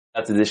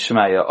That's a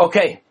Shmaya.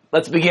 Okay,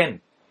 let's begin.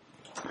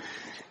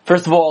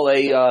 First of all,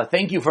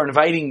 thank you for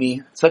inviting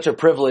me. Such a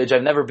privilege.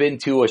 I've never been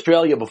to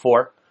Australia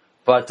before,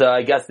 but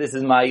I guess this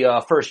is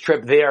my first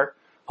trip there.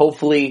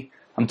 Hopefully,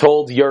 I'm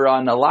told you're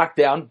on a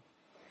lockdown,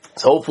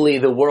 so hopefully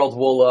the world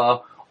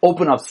will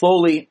open up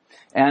slowly,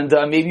 and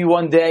maybe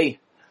one day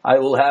I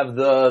will have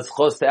the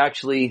zchus to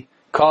actually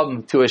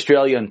come to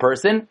Australia in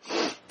person.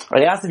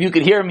 I asked if you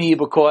could hear me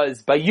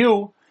because by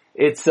you,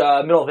 it's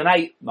middle of the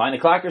night, 9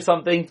 o'clock or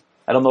something.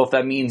 I don't know if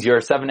that means you're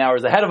 7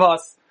 hours ahead of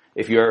us,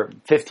 if you're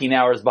 15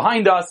 hours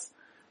behind us,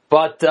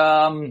 but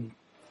by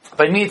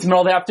me it's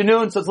middle of the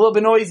afternoon, so it's a little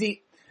bit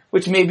noisy,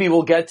 which maybe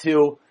we'll get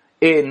to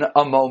in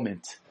a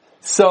moment.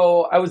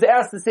 So I was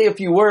asked to say a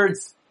few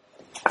words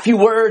of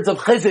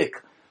chizuk.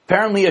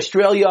 Apparently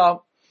Australia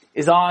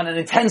is on an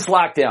intense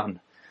lockdown.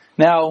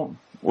 Now,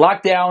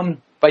 lockdown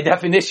by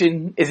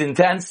definition is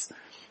intense.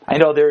 I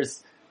know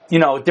there's,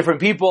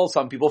 different people.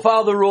 Some people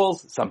follow the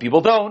rules, some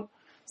people don't.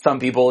 Some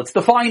people, it's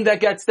the fine that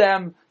gets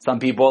them. Some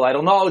people, I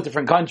don't know,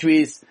 different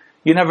countries.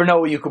 You never know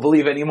what you could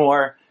believe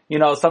anymore.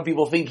 Some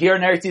people think here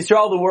in Eretz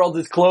Yisrael the world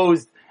is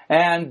closed,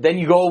 and then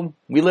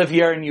we live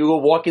here, and you go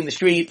walk in the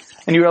street,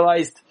 and you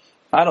realize,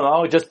 I don't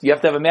know, just you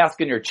have to have a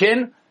mask on your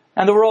chin,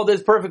 and the world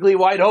is perfectly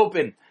wide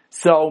open.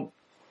 So,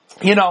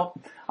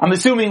 I'm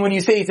assuming when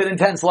you say it's an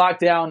intense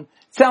lockdown,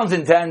 it sounds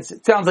intense,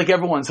 it sounds like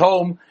everyone's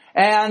home,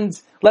 and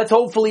let's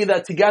hopefully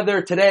that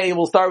together today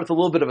we'll start with a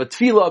little bit of a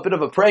tefillah, a bit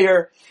of a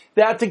prayer,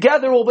 that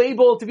together we'll be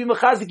able to be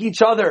mechazik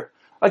each other.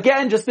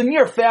 Again, just the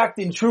mere fact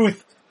in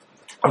truth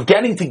of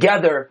getting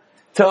together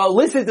to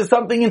listen to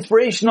something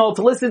inspirational,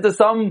 to listen to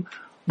some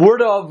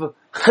word of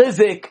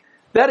chizuk,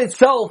 that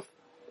itself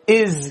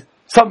is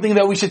something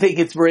that we should take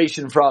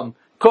inspiration from.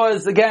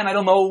 Because again, I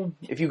don't know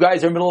if you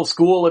guys are in the middle of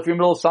school, if you're in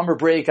the middle of summer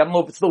break, I don't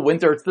know if it's the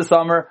winter, it's the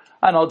summer,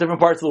 I don't know, different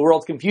parts of the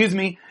world confuse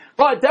me,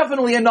 but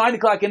definitely at 9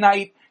 o'clock at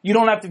night, you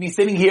don't have to be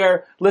sitting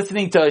here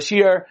listening to a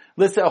shir.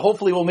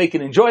 Hopefully we'll make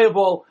it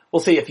enjoyable.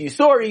 We'll say a few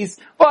stories,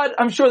 but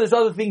I'm sure there's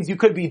other things you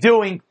could be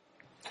doing.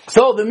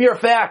 So the mere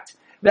fact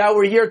that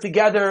we're here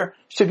together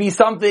should be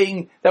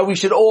something that we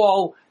should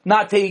all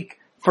not take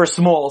for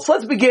small. So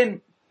let's begin.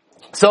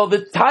 So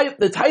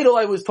the title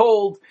I was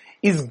told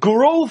is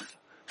Growth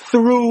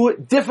Through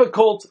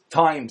Difficult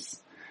Times.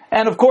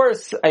 And of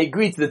course, I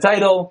agreed to the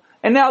title.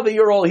 And now that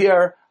you're all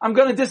here, I'm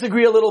going to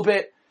disagree a little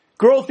bit.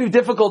 Growth Through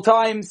Difficult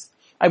Times.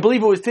 I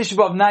believe it was Tisha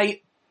B'Av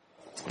night,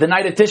 the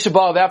night of Tisha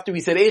B'Av after we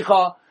said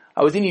Eicha.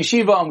 I was in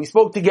yeshiva and we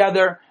spoke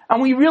together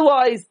and we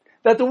realized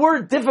that the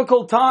word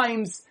difficult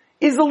times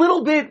is a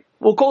little bit,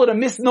 we'll call it a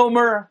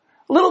misnomer,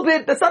 a little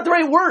bit, that's not the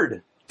right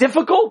word.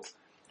 Difficult?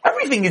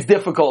 Everything is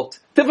difficult.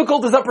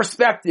 Difficult is a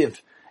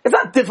perspective. It's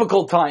not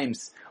difficult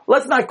times.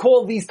 Let's not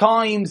call these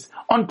times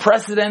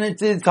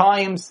unprecedented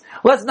times.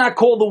 Let's not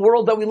call the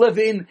world that we live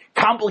in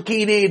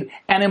complicated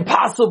and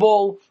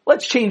impossible.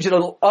 Let's change it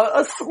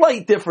a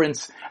slight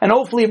difference. And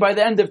hopefully by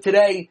the end of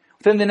today,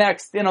 within the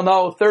next,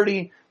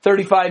 30,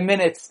 35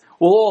 minutes,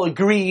 we'll all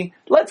agree.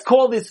 Let's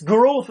call this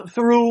growth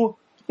through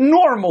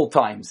normal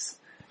times.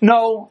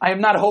 No, I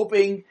am not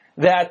hoping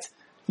that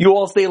you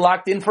all stay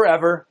locked in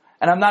forever.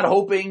 And I'm not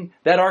hoping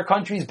that our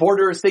country's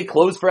borders stay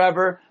closed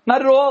forever.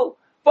 Not at all.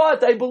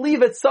 But I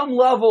believe at some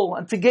level,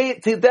 and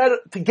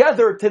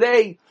together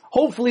today,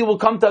 hopefully we'll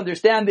come to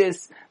understand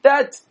this,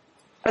 that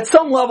at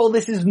some level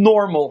this is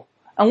normal.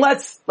 And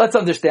let's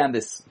understand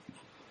this.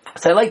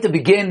 So I'd like to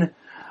begin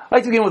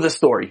with a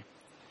story.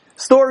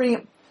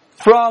 Story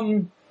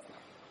from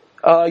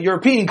a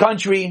European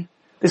country.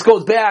 This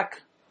goes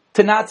back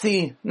to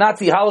Nazi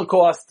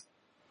Holocaust,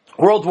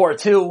 World War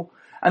II.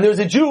 And there's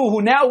a Jew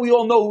who now we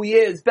all know who he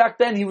is. Back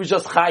then he was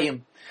just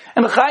Chaim.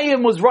 And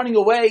Chaim was running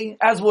away,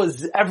 as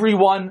was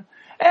everyone.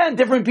 And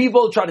different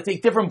people try to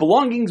take different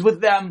belongings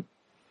with them.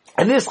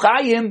 And this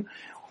Chaim,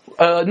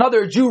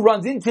 another Jew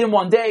runs into him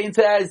one day and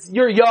says,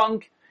 "You're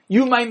young,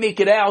 you might make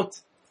it out.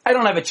 I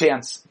don't have a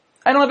chance.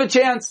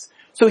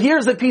 So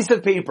here's a piece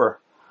of paper.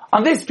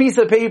 On this piece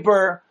of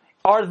paper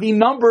are the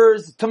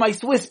numbers to my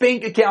Swiss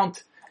bank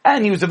account."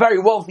 And he was a very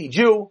wealthy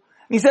Jew. And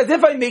he says,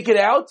 "If I make it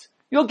out,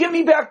 you'll give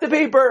me back the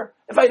paper.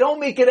 If I don't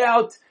make it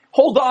out,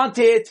 hold on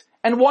to it,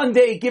 and one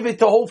day give it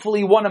to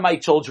hopefully one of my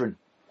children."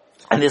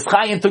 And this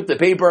Chaim took the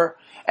paper,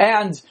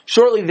 and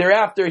shortly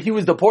thereafter he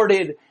was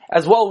deported,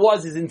 as well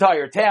was his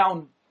entire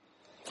town.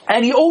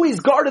 And he always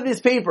guarded this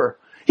paper.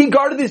 He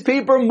guarded this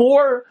paper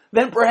more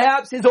than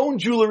perhaps his own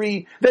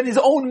jewelry, than his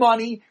own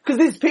money, because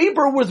this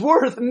paper was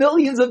worth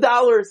millions of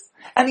dollars.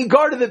 And he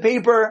guarded the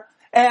paper,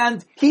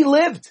 and he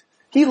lived.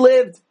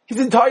 His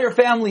entire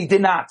family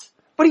did not.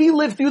 But he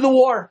lived through the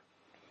war.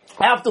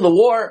 After the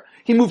war,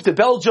 he moved to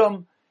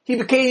Belgium. He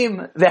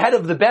became the head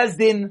of the Beis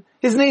Din.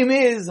 His name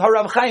is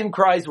Harav Chaim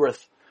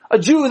Kreisworth, a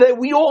Jew that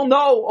we all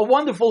know, a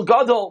wonderful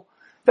gadol,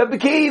 that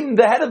became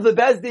the head of the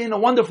Beis Din, a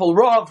wonderful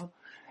Rav.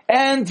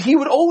 And he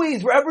would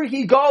always, wherever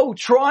he'd go,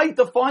 try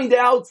to find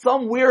out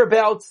some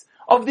whereabouts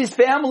of this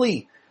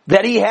family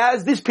that he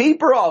has this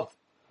paper of.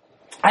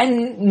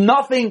 And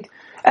nothing.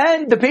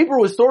 And the paper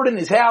was stored in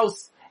his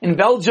house in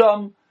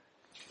Belgium.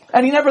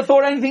 And he never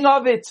thought anything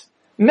of it.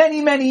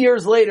 Many, many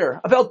years later,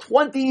 about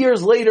 20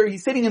 years later,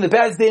 he's sitting in the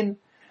Beis Din,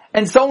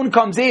 and someone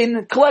comes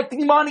in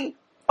collecting money.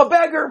 A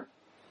beggar.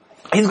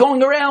 He's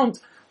going around.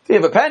 They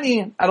have a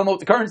penny. I don't know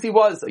what the currency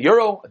was. A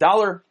euro, a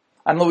dollar.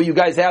 I don't know what you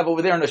guys have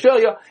over there in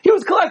Australia. He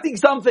was collecting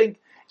something.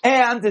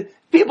 And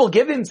people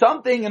give him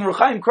something, and Reb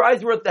Chaim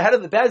Kreisworth, the head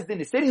of the Beis Din,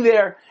 is sitting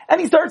there,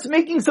 and he starts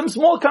making some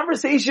small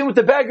conversation with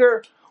the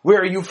beggar. Where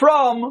are you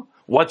from?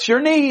 What's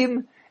your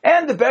name?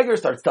 And the beggar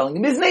starts telling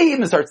him his name,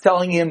 and starts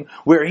telling him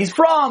where he's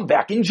from,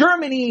 back in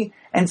Germany.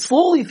 And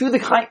slowly through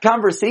the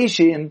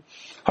conversation,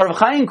 Reb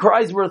Chaim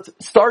Kreisworth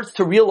starts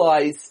to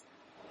realize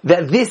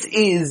that this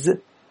is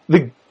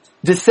the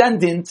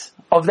descendant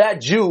of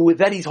that Jew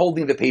that he's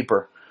holding the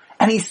paper.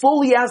 And he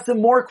slowly asks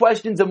him more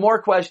questions and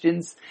more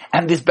questions.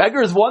 And this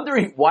beggar is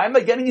wondering, why am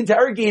I getting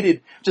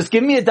interrogated? Just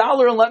give me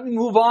 $1 and let me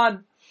move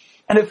on.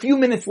 And a few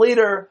minutes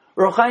later,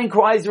 Reb Chaim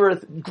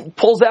Kreisworth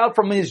pulls out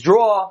from his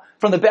drawer,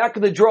 from the back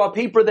of the drawer, a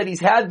paper that he's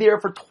had there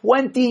for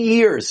 20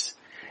 years.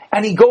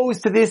 And he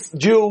goes to this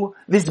Jew,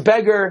 this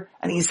beggar,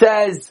 and he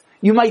says,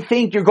 you might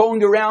think you're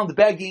going around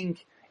begging.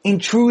 In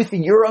truth,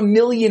 you're a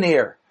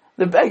millionaire.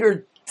 The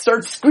beggar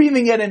starts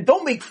screaming at him,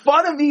 don't make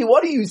fun of me.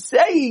 What are you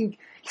saying?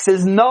 He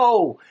says,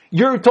 no,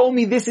 you told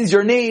me this is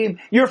your name.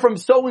 You're from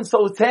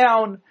so-and-so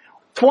town.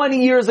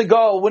 20 years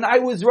ago, when I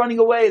was running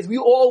away, as we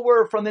all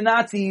were from the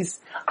Nazis,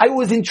 I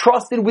was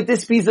entrusted with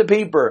this piece of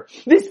paper.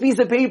 This piece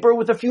of paper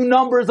with a few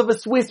numbers of a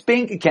Swiss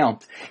bank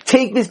account.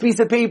 Take this piece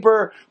of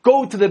paper,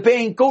 go to the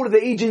bank, go to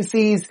the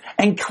agencies,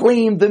 and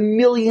claim the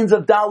millions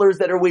of dollars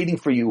that are waiting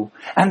for you.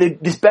 And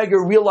this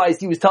beggar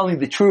realized he was telling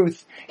the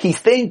truth. He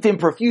thanked him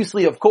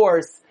profusely, of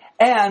course,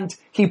 and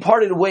he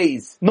parted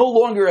ways. No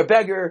longer a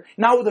beggar,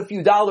 not with a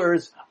few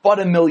dollars, but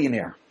a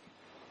millionaire.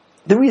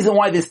 The reason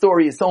why this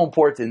story is so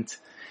important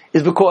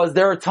is because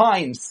there are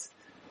times,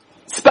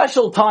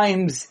 special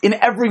times in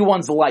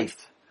everyone's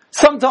life.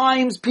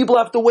 Sometimes people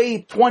have to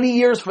wait 20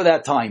 years for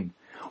that time,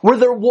 where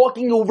they're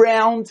walking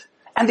around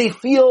and they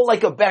feel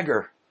like a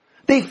beggar.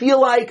 They feel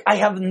like, I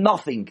have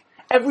nothing.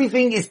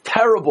 Everything is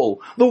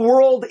terrible. The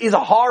world is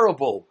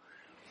horrible.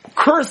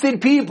 Cursed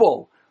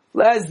people.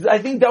 As I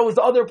think that was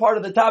the other part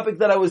of the topic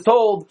that I was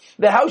told,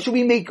 that how should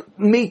we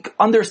make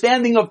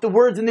understanding of the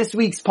words in this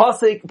week's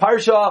pasuk,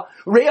 parsha,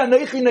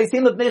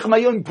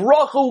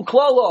 brachu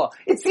klala.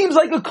 It seems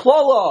like a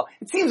klala.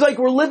 It seems like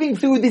we're living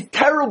through this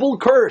terrible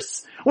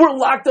curse. We're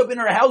locked up in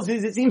our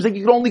houses. It seems like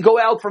you can only go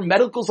out for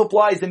medical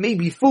supplies and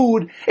maybe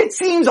food. It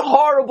seems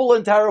horrible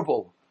and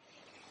terrible.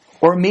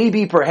 Or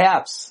maybe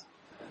perhaps,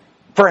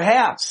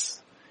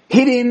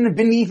 hidden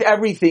beneath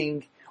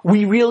everything,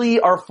 we really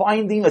are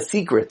finding a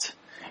secret.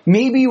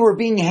 Maybe we're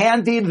being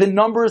handed the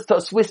numbers to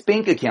a Swiss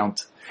bank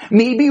account.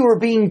 Maybe we're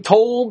being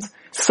told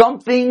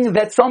something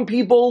that some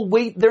people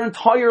wait their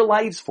entire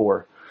lives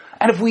for.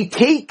 And if we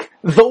take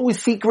those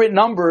secret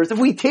numbers, if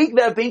we take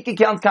that bank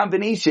account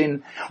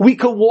combination, we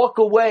could walk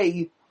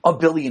away a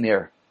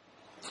billionaire.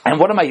 And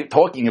what am I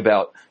talking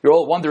about? You're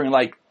all wondering,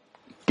 like,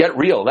 get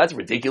real. That's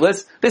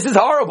ridiculous. This is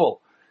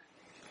horrible.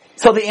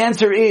 So the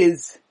answer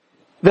is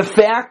the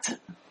fact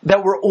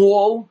that we're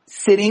all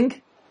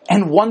sitting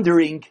and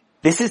wondering,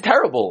 this is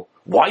terrible.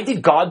 Why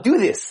did God do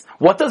this?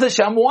 What does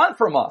Hashem want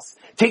from us?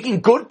 Taking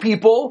good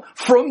people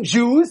from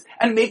Jews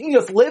and making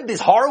us live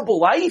this horrible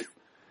life?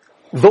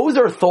 Those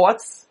are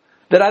thoughts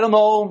that I don't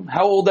know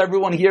how old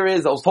everyone here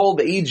is. I was told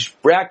the age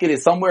bracket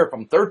is somewhere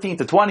from 13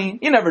 to 20.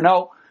 You never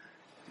know.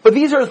 But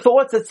these are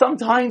thoughts that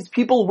sometimes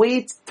people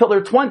wait till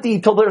they're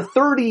 20, till they're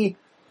 30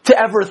 to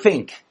ever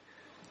think.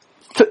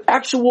 To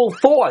actual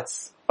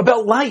thoughts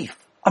about life,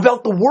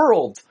 about the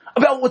world,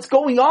 about what's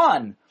going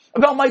on,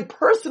 about my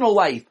personal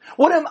life.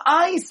 What am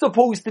I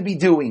supposed to be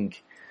doing?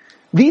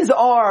 These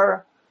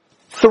are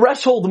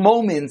threshold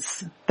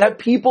moments that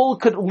people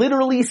could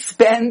literally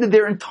spend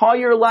their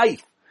entire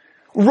life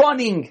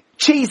running,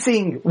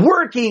 chasing,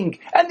 working,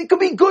 and it could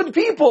be good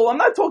people. I'm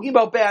not talking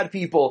about bad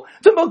people.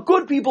 I'm talking about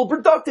good people,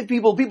 productive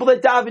people, people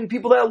that daven,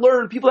 people that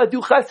learn, people that do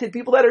chesed,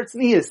 people that are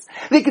tznius.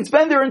 They could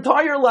spend their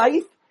entire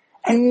life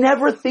and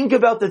never think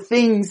about the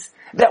things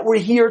that we're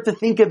here to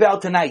think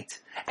about tonight.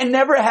 And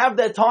never have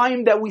that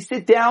time that we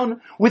sit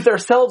down with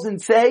ourselves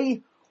and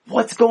say,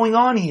 what's going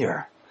on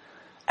here?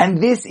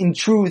 And this, in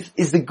truth,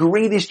 is the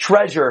greatest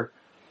treasure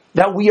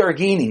that we are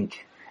gaining.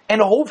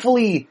 And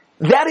hopefully,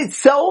 that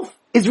itself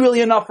is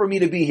really enough for me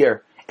to be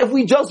here. If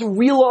we just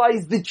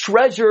realize the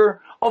treasure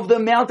of the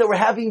amount that we're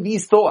having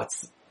these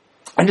thoughts.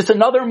 And just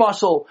another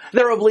mashal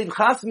that Rav Leib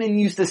Chasman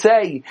used to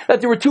say, that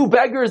there were two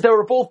beggars that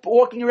were both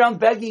walking around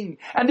begging,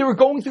 and they were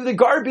going through the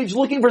garbage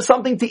looking for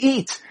something to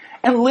eat.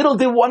 And little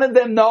did one of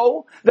them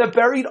know that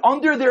buried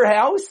under their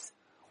house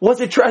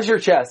was a treasure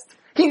chest.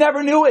 He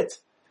never knew it.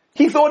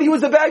 He thought he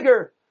was a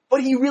beggar,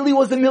 but he really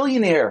was a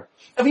millionaire.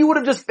 If he would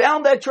have just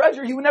found that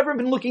treasure, he would never have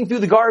been looking through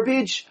the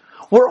garbage.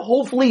 We're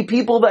hopefully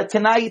people that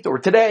tonight or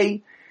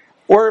today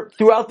or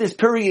throughout this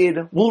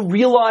period will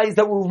realize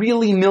that we're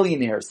really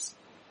millionaires.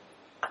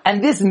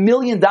 And this $1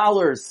 million,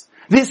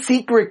 this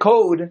secret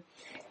code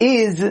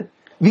is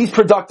these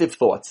productive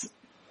thoughts.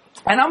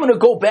 And I'm going to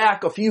go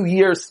back a few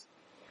years.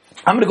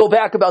 I'm going to go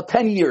back about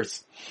 10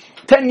 years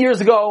 10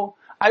 years ago,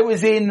 I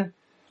was in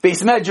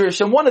Beis Medrash,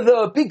 and one of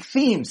the big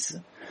themes,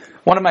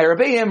 one of my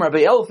Rabbeim,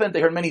 Rabbi Elephant, I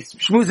heard many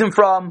shmuzim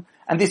from,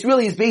 and this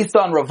really is based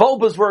on Rav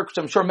Wolbe's work, which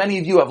I'm sure many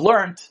of you have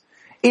learned,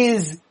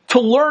 is to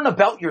learn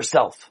about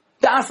yourself.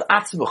 Das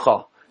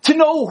atzmecha. To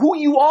know who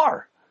you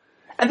are.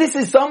 And this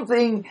is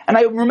something, and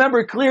I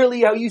remember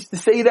clearly how I used to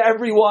say to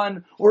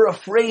everyone, we're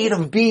afraid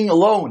of being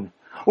alone.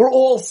 We're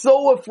all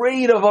so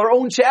afraid of our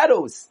own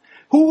shadows.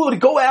 Who would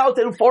go out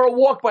and for a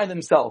walk by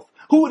themselves?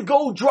 Who would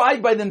go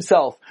drive by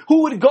themselves?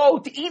 Who would go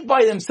to eat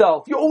by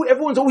themselves?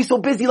 Everyone's always so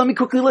busy. Let me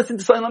quickly listen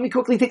to something. Let me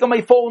quickly take on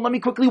my phone. Let me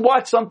quickly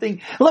watch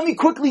something. Let me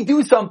quickly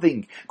do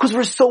something. Because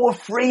we're so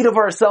afraid of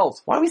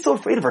ourselves. Why are we so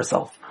afraid of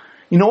ourselves?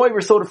 You know why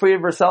we're so afraid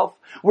of ourselves?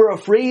 We're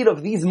afraid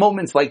of these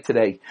moments like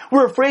today.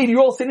 We're afraid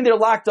you're all sitting there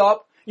locked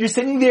up. You're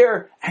sitting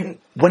there, and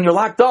when you're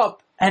locked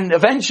up, and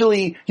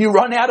eventually you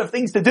run out of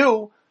things to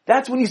do,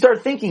 that's when you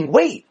start thinking,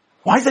 wait,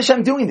 why is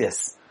Hashem doing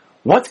this?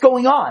 What's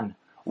going on?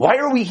 Why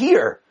are we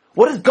here?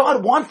 What does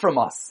God want from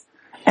us?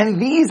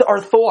 And these are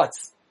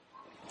thoughts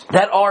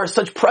that are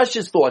such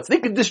precious thoughts. They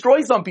could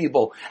destroy some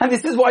people. And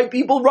this is why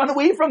people run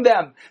away from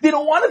them. They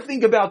don't want to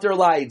think about their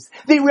lives.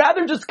 They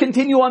rather just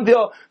continue on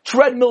the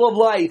treadmill of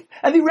life.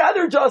 And they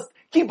rather just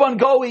keep on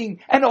going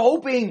and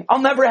hoping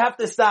I'll never have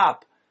to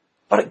stop.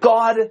 But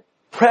God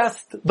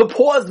pressed the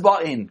pause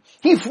button.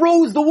 He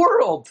froze the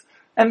world.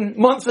 And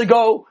months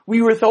ago,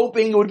 we were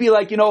hoping it would be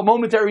like, a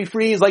momentary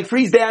freeze, like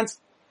freeze dance.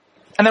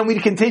 And then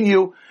we'd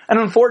continue. And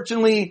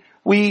unfortunately,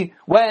 we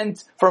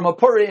went from a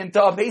Purim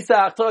to a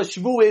Pesach to a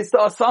Shavuos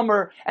to a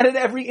summer, and at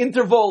every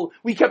interval,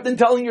 we kept on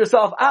telling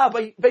yourself,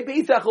 by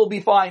Pesach will be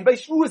fine, by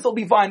Shavuos will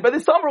be fine, by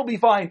the summer will be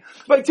fine,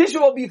 by Tisha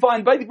will be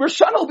fine, by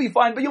Rosh Hashanah will be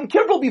fine, by Yom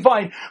Kippur will be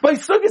fine, by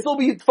Sukkot will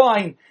be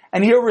fine.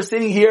 And here we're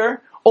sitting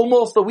here,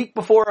 almost a week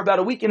before, about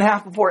a week and a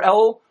half before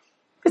Elul.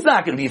 It's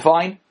not going to be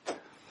fine.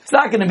 It's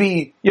not going to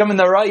be Yom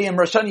Narayim,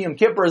 Rosh Hashanah, Yom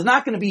Kippur. It's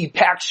not going to be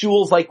packed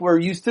shuls like we're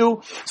used to.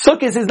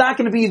 Sukkot is not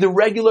going to be the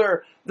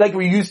regular like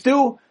we're used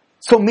to.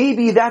 So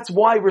maybe that's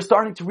why we're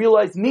starting to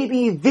realize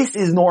maybe this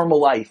is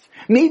normal life.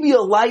 Maybe a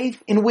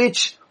life in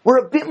which we're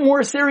a bit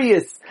more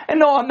serious. And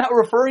no, I'm not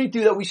referring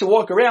to that we should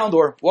walk around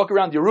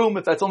your room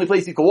if that's the only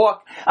place you can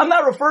walk. I'm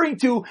not referring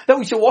to that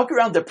we should walk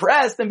around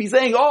depressed and be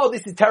saying,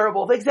 this is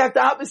terrible. The exact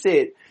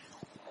opposite.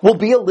 We'll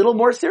be a little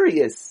more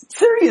serious.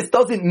 Serious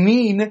doesn't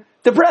mean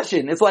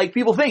depression. It's like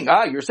people think,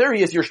 you're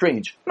serious, you're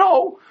strange.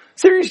 No,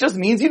 serious just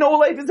means you know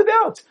what life is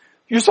about.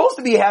 You're supposed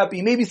to be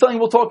happy. Maybe something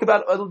we'll talk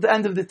about at the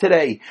end of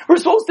today. We're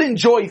supposed to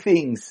enjoy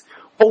things,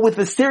 but with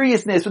the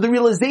seriousness, with the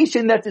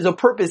realization that there's a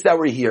purpose that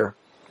we're here.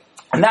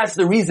 And that's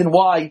the reason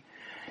why,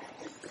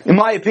 in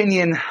my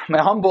opinion,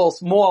 my humble,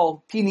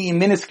 small, teeny,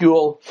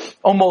 minuscule,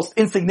 almost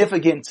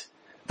insignificant,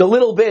 the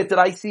little bit that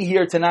I see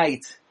here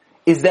tonight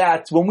is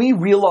that when we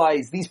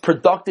realize these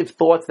productive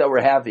thoughts that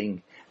we're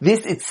having,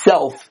 this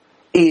itself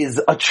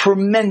is a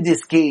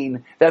tremendous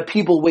gain that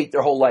people wait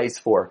their whole lives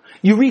for.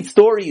 You read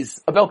stories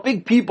about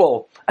big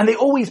people, and they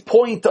always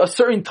point to a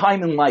certain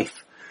time in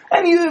life.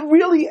 And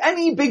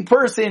any big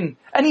person,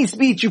 any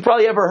speech you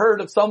probably ever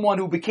heard of someone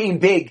who became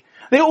big,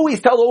 they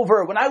always tell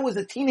over, when I was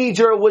a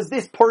teenager, it was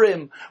this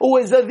Purim, it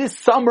was this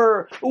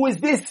summer, it was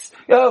this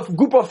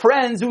group of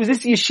friends, it was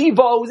this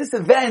yeshiva, it was this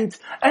event,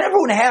 and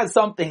everyone has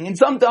something. And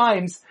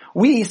sometimes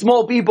we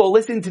small people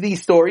listen to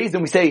these stories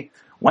and we say,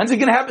 when's it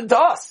going to happen to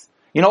us?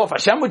 If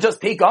Hashem would just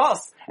take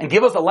us and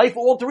give us a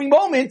life-altering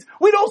moment,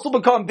 we'd also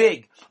become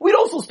big. We'd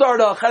also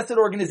start a chesed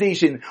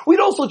organization. We'd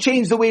also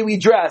change the way we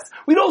dress.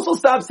 We'd also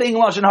stop saying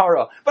Lashon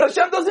Hara. But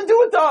Hashem doesn't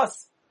do it to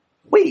us.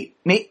 Wait,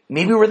 maybe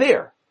we're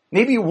there.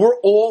 Maybe we're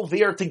all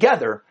there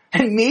together.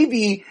 And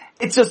maybe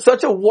it's just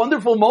such a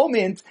wonderful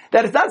moment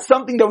that it's not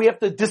something that we have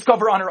to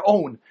discover on our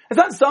own. It's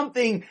not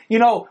something, we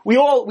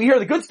hear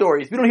the good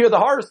stories. We don't hear the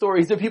horror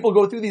stories that people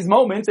go through these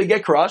moments and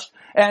get crushed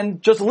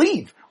and just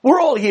leave. We're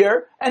all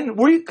here and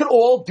we could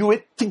all do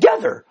it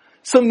together.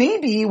 So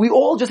maybe we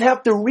all just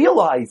have to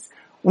realize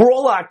we're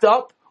all locked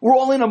up. We're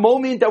all in a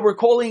moment that we're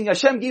calling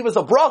Hashem gave us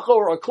a bracha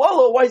or a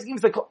klala. Why is he giving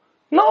us a klala?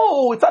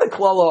 No, it's not a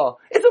klala.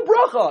 It's a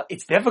bracha.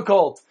 It's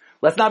difficult.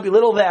 Let's not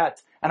belittle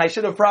that. And I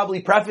should have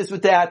probably prefaced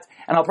with that,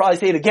 and I'll probably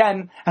say it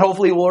again, and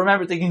hopefully we'll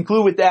remember to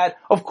conclude with that.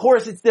 Of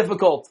course it's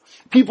difficult.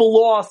 People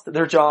lost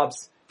their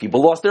jobs.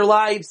 People lost their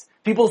lives.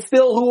 People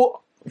still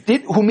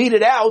who made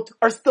it out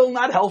are still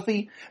not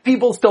healthy.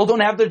 People still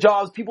don't have their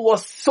jobs. People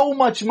lost so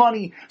much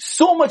money,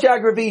 so much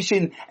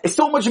aggravation,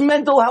 so much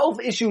mental health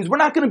issues. We're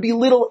not going to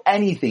belittle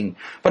anything.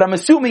 But I'm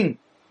assuming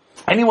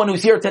anyone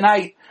who's here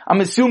tonight,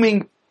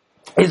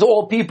 is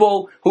all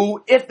people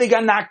who, if they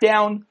got knocked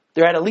down,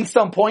 they're at least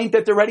some point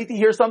that they're ready to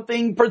hear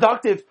something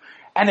productive.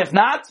 And if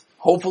not,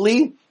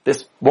 hopefully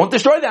this won't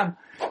destroy them.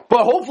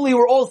 But hopefully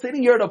we're all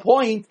sitting here at a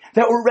point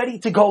that we're ready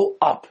to go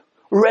up.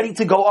 We're ready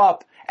to go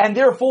up. And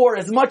therefore,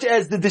 as much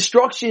as the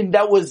destruction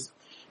that was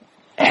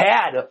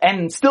had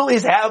and still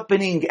is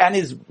happening and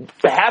is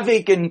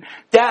havoc and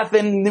death,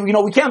 and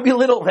we can't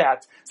belittle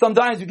that.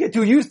 Sometimes we get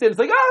too used to it. It's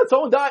like,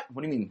 someone died.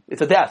 What do you mean?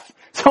 It's a death.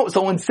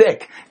 Someone's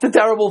sick. It's a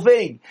terrible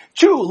thing.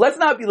 True, let's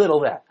not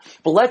belittle that.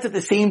 But let's at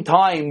the same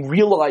time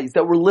realize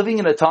that we're living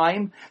in a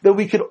time that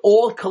we could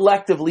all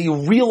collectively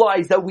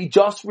realize that we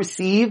just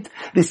received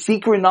the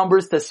secret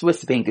numbers to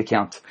Swiss bank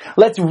account.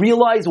 Let's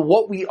realize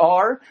what we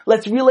are.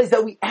 Let's realize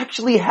that we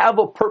actually have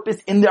a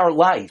purpose in our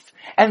life.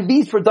 And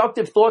these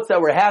productive thoughts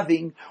that we're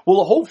having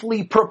will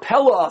hopefully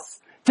propel us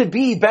to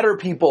be better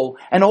people.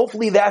 And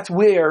hopefully that's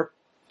where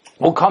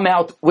we'll come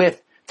out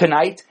with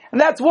tonight. And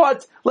that's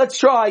what let's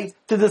try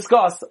to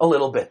discuss a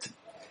little bit.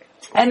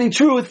 And in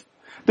truth,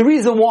 the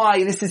reason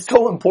why this is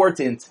so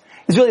important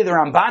is really the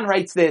Ramban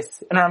writes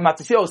this, and our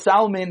Matisyahu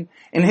Salman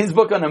in his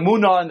book on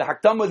Amunah and the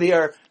Hakdama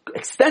there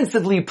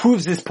extensively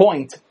proves this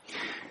point.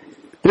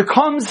 There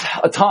comes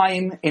a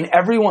time in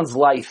everyone's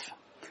life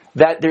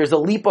that there's a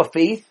leap of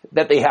faith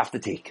that they have to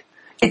take.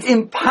 It's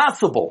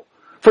impossible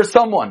for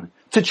someone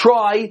to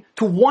try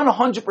to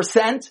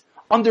 100%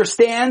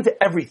 understand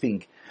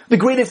everything. The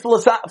greatest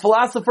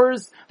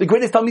philosophers, the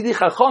greatest Talmidei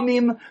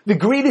Chachamim, the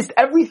greatest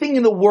everything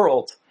in the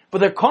world.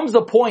 But there comes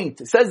a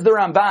point, says the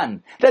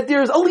Ramban, that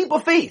there's a leap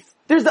of faith.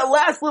 There's that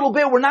last little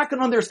bit we're not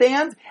going to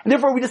understand, and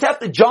therefore we just have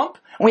to jump,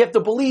 and we have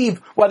to believe,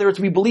 whether it's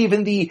we believe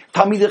in the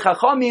Talmidei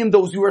Chachamim,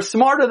 those who are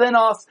smarter than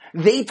us,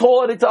 they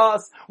taught it to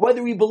us,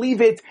 whether we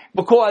believe it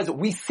because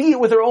we see it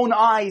with our own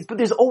eyes, but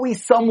there's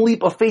always some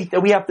leap of faith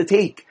that we have to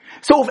take.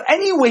 So if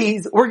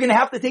anyways we're going to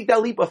have to take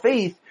that leap of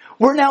faith,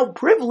 we're now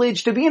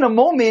privileged to be in a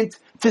moment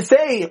to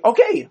say,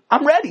 okay,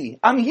 I'm ready.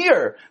 I'm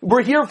here.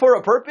 We're here for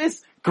a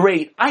purpose.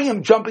 Great. I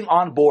am jumping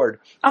on board.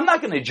 I'm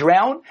not going to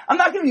drown. I'm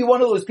not going to be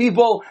one of those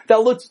people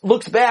that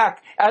looks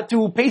back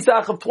to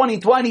Pesach of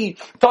 2020,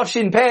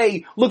 Tafshin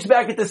Pei, looks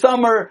back at the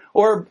summer,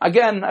 or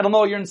again, I don't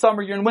know, you're in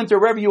summer, you're in winter,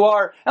 wherever you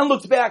are, and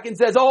looks back and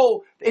says,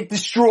 oh, it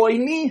destroyed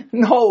me.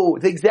 No,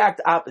 the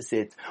exact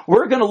opposite.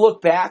 We're going to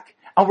look back,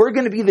 and we're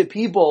going to be the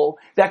people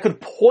that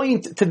could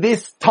point to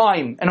this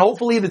time, and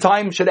hopefully the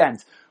time should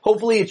end.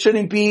 Hopefully it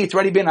shouldn't be, it's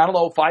already been,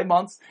 5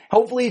 months.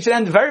 Hopefully it should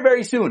end very,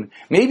 very soon.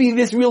 Maybe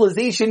this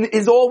realization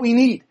is all we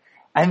need.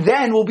 And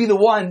then we'll be the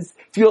ones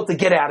to be able to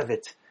get out of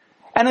it.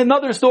 And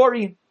another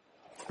story,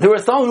 there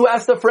was someone who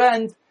asked a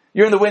friend,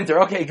 you're in the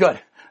winter. Okay, good.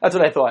 That's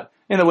what I thought.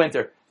 In the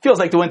winter. Feels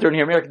like the winter in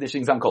here. Air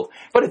conditioning's on cold.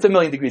 But it's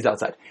 1,000,000 degrees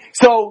outside.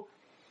 So,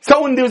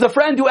 there was a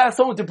friend who asked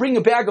someone to bring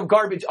a bag of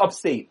garbage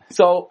upstate.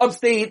 So,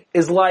 upstate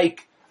is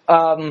like,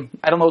 I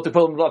don't know what the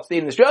equivalent of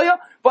upstate in Australia,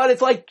 but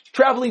it's like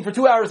traveling for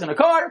 2 hours in a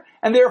car,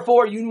 and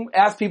therefore you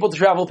ask people to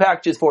travel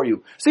packages for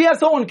you. So you ask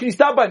someone, can you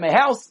stop by my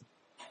house,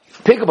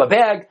 pick up a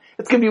bag,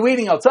 it's going to be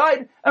waiting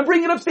outside, and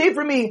bring it upstate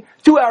for me.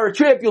 2-hour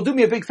trip, you'll do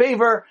me a big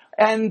favor.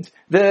 And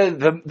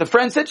the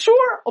friend said,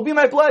 sure, it'll be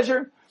my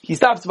pleasure. He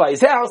stops by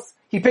his house,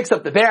 he picks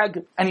up the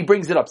bag, and he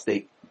brings it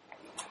upstate.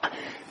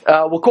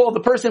 We'll call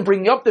the person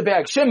bringing up the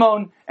bag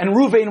Shimon, and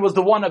Ruvain was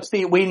the one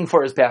upstate waiting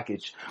for his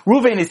package.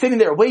 Ruvain is sitting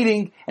there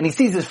waiting, and he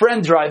sees his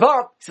friend drive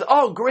up. He says,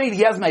 oh great,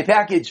 he has my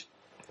package.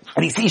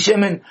 And he sees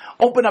Shimon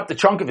open up the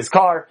trunk of his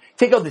car,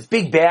 take out this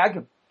big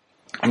bag,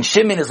 and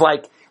Shimon is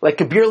like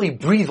could barely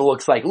breathe, it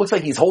looks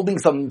like he's holding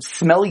some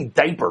smelly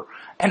diaper.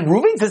 And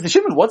Ruvain says to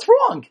Shimon, what's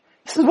wrong?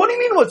 He says, what do you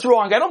mean what's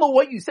wrong? I don't know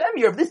what you sent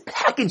me, or if this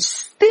package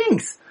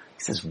stinks.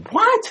 He says,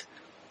 what?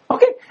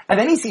 Okay. And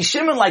then he sees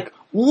Shimon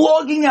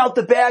lugging out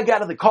the bag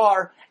out of the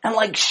car and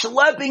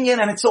schlepping it,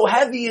 and it's so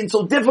heavy and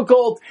so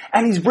difficult,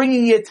 and he's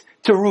bringing it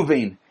to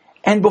Ruvain.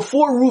 And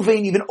before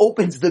Ruvain even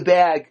opens the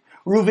bag,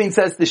 Ruvain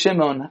says to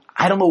Shimon,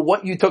 I don't know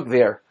what you took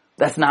there.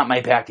 That's not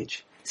my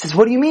package. He says,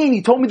 what do you mean?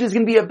 You told me there's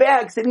going to be a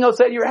bag sitting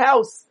outside your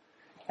house.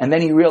 And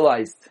then he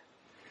realized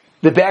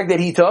the bag that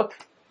he took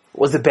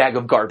was a bag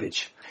of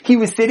garbage. He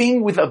was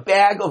sitting with a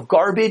bag of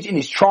garbage in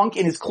his trunk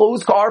in his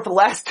closed car for the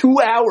last 2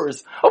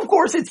 hours. Of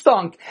course it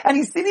stunk. And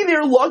he's sitting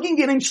there lugging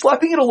it and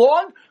schlepping it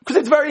along because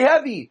it's very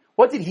heavy.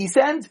 What did he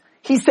send?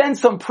 He sent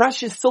some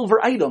precious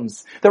silver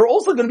items. They were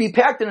also going to be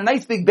packed in a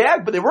nice big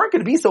bag, but they weren't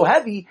going to be so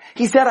heavy.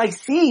 He said, I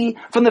see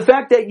from the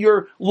fact that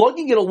you're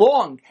lugging it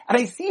along, and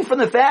I see from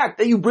the fact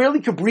that you barely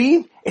could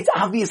breathe, it's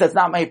obvious that's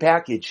not my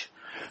package.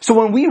 So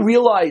when we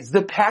realize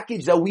the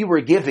package that we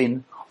were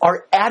given,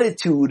 our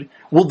attitude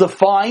will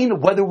define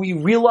whether we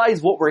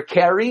realize what we're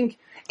carrying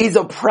is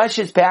a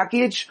precious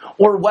package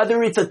or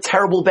whether it's a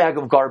terrible bag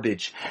of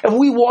garbage. If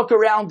we walk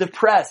around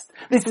depressed,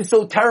 this is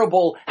so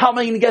terrible, how am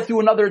I going to get through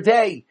another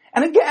day?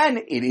 And again,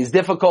 it is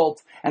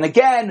difficult. And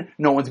again,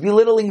 no one's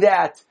belittling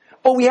that.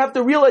 But we have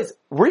to realize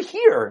we're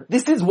here.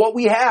 This is what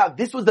we have.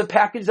 This was the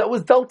package that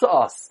was dealt to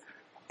us.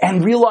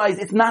 And realize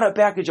it's not a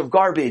package of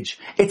garbage.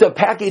 It's a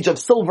package of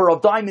silver,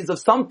 of diamonds, of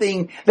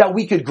something that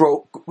we could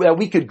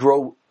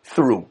grow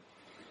through.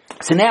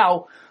 So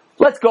now,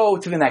 let's go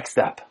to the next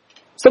step.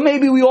 So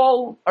maybe we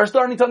all are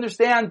starting to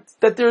understand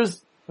that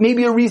there's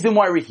maybe a reason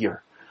why we're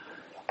here.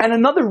 And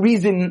another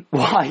reason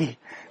why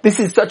this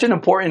is such an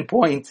important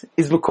point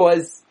is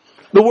because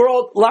the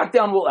world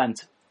lockdown will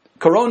end.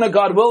 Corona,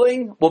 God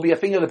willing, will be a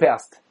thing of the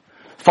past.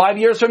 5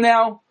 years from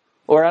now,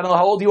 or I don't know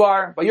how old you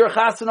are, but you're a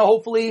chasana,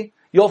 hopefully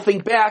you'll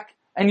think back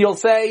and you'll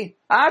say,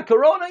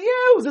 Corona,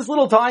 it was this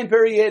little time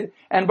period,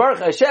 and Baruch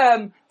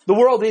Hashem, the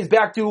world is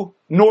back to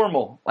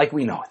normal, like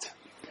we know it.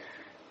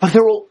 But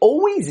there will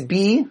always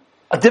be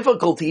a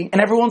difficulty in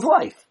everyone's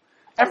life.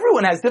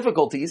 Everyone has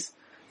difficulties.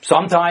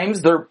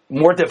 Sometimes they're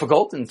more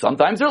difficult, and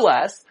sometimes they're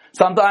less.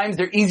 Sometimes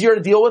they're easier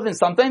to deal with, and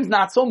sometimes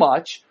not so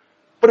much.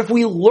 But if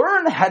we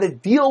learn how to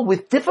deal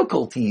with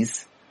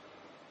difficulties,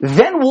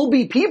 then we'll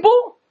be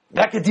people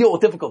that can deal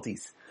with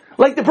difficulties.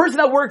 Like the person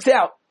that works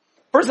out.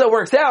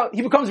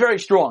 He becomes very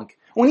strong.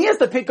 When he has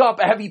to pick up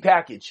a heavy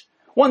package,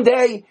 one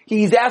day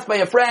he's asked by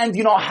a friend,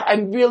 I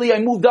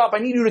moved up, I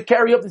need you to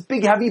carry up this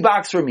big heavy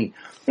box for me.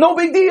 No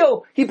big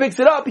deal. He picks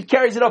it up, he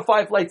carries it up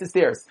 5 flights of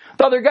stairs.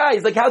 The other guy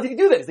is like, how did you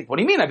do that? He's like, what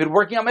do you mean? I've been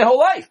working out my whole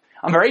life.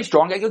 I'm very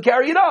strong, I can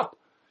carry it up.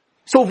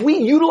 So if we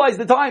utilize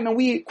the time and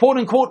we quote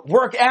unquote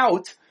work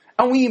out,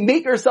 and we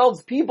make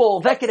ourselves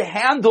people that can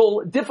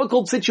handle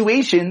difficult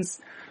situations,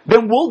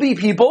 then we'll be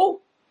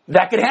people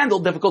that can handle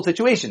difficult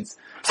situations.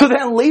 So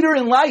then later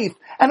in life,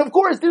 and of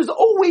course there's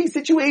always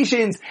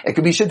situations, it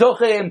could be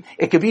shidduchim,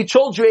 it could be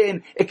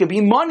children, it could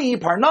be money,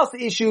 parnas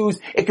issues,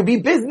 it could be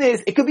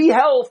business, it could be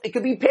health, it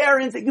could be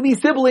parents, it could be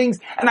siblings,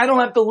 and I don't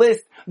have to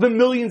list the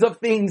millions of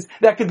things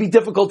that could be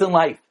difficult in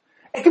life.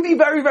 It could be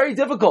very, very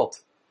difficult.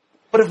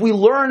 But if we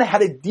learn how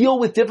to deal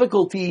with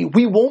difficulty,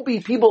 we won't be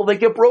people that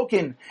get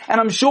broken.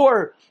 And I'm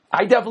sure,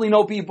 I definitely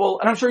know people,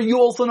 and I'm sure you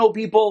also know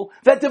people,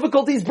 that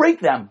difficulties break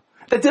them.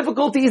 That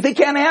difficulties they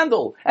can't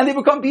handle. And they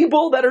become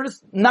people that are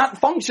just not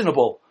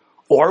functionable.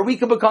 Or we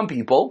could become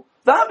people,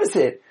 the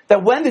opposite,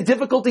 that when the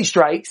difficulty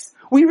strikes,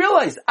 we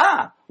realize,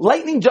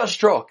 lightning just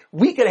struck.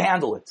 We could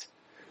handle it.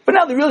 But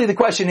now the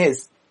question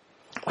is,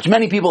 which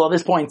many people at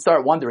this point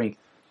start wondering,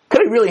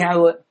 could I really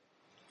handle it?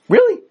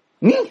 Really?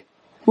 Me?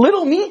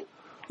 Little me?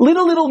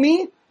 Little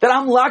me? That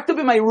I'm locked up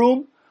in my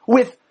room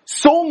with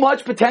so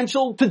much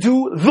potential to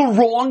do the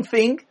wrong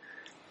thing?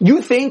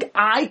 You think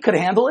I could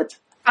handle it?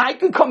 I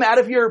could come out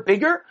of here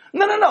bigger?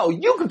 No.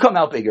 You could come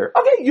out bigger.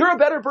 Okay, you're a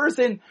better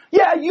person.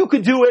 Yeah, you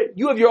could do it.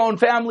 You have your own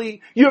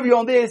family. You have your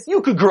own this.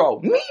 You could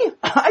grow. Me?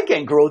 I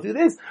can't grow through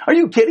this. Are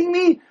you kidding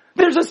me?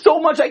 There's just so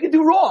much I could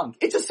do wrong.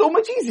 It's just so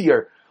much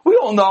easier. We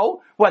all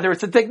know, whether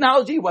it's the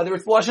technology, whether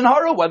it's Lashon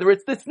Hara, whether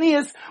it's the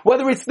Tznius,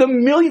 whether it's the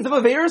millions of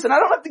affairs, and I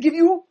don't have to give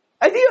you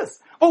ideas.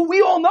 But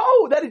we all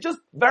know that it's just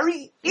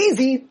very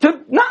easy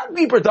to not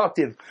be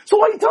productive. So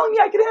why are you telling me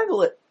I can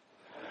handle it?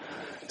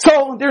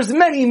 So there's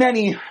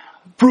many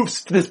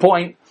proofs to this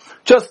point.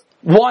 Just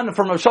one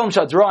from Rav Shalom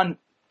Shadran.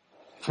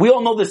 We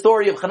all know the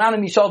story of Hanan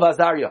and Mishael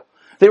Azariah.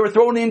 They were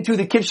thrown into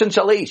the Kivshan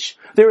Shalesh.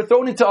 They were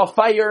thrown into a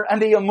fire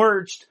and they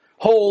emerged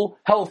whole,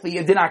 healthy,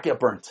 and did not get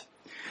burnt.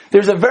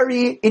 There's a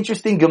very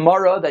interesting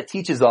Gemara that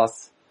teaches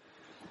us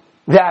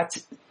that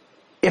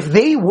if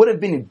they would have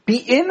been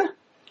beaten,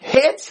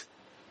 hit,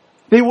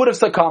 they would have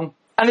succumbed.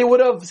 And they would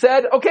have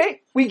said,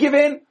 okay, we give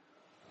in.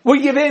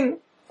 We give in.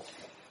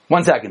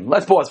 1 second.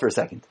 Let's pause for a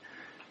second.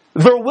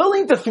 They're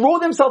willing to throw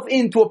themselves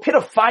into a pit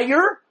of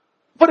fire,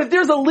 but if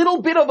there's a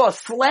little bit of a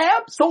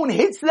slap, someone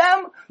hits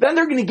them, then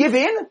they're going to give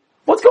in?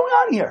 What's going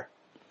on here?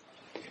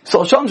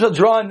 So Shalom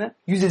Shadran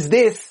uses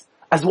this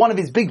as one of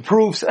his big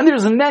proofs, and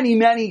there's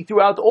many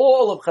throughout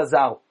all of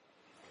Chazal.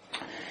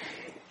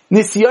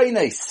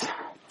 Nisyonos,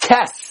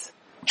 tests,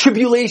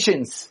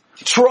 tribulations,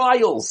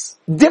 trials,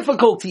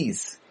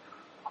 difficulties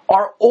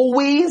are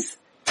always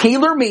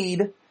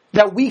tailor-made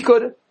that we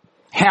could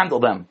handle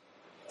them.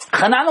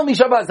 Hanan and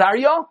Mishael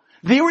Azariah,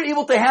 they were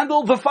able to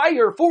handle the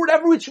fire for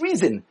whatever which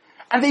reason.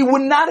 And they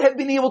would not have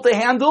been able to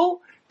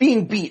handle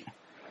being beat.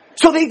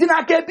 So they did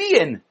not get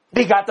beaten.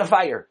 They got the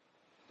fire.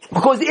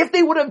 Because if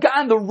they would have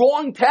gotten the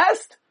wrong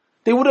test,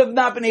 they would have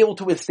not been able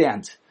to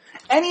withstand.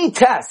 Any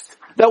test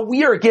that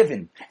we are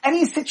given,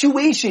 any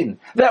situation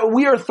that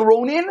we are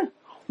thrown in,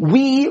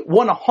 we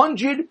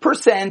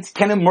 100%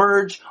 can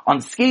emerge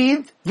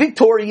unscathed,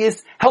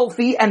 victorious,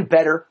 healthy, and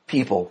better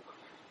people.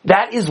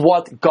 That is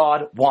what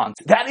God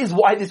wants. That is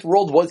why this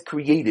world was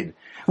created.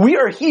 We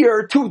are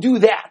here to do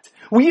that.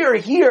 We are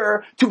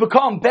here to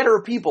become better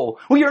people.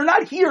 We are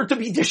not here to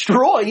be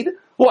destroyed.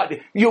 What?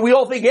 We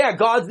all think,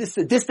 God's this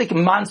sadistic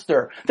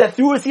monster that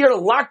threw us here,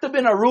 locked up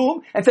in a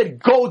room, and said,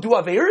 go do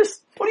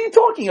Averis? What are you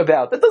talking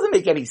about? That doesn't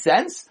make any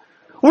sense.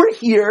 We're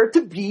here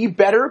to be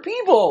better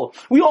people.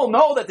 We all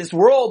know that this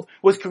world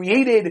was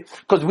created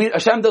because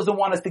Hashem doesn't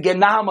want us to get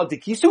Nahama de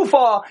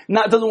Kisufa,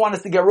 doesn't want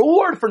us to get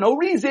reward for no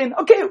reason.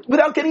 Okay,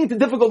 without getting into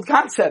difficult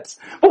concepts.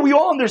 But we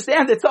all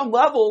understand at some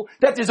level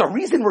that there's a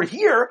reason we're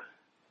here.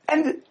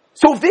 And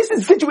so if this is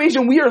the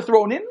situation we are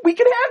thrown in, we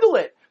can handle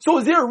it. So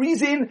is there a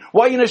reason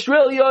why in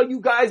Australia you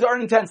guys are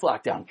in intense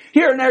lockdown?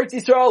 Here in Eretz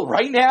Yisrael,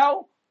 right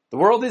now, the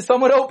world is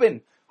somewhat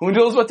open. Who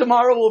knows what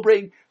tomorrow will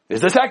bring?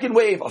 There's a second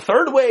wave, a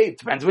third wave,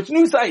 depends which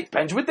news site,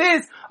 depends with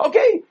this.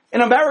 Okay, in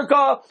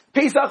America,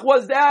 Pesach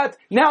was that,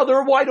 now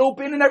they're wide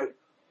open and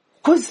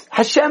because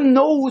Hashem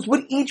knows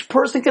what each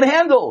person can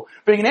handle.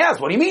 But you can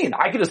ask, what do you mean?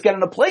 I could just get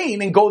on a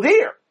plane and go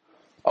there.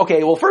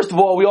 Okay, well, first of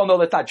all, we all know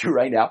that's not true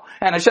right now.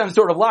 And Hashem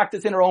sort of locked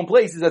us in our own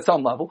places at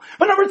some level.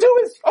 But number two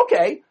is,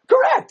 okay,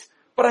 correct.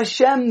 But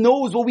Hashem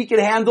knows what we can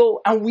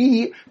handle, and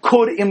we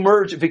could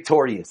emerge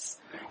victorious.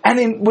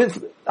 And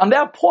on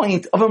that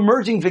point of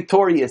emerging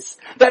victorious,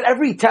 that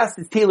every test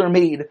is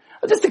tailor-made,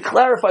 just to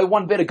clarify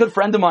one bit, a good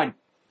friend of mine,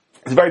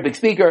 he's a very big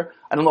speaker.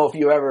 I don't know if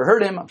you ever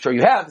heard him. I'm sure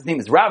you have. His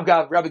name is Rabbi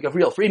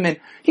Gavriel Friedman.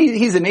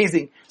 He's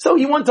amazing. So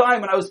one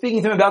time when I was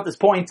speaking to him about this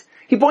point,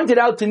 he pointed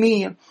out to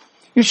me,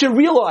 you should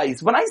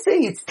realize, when I say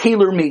it's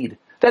tailor-made,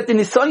 that the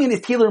Nisayan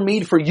is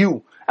tailor-made for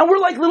you. And we're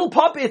like little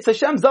puppets.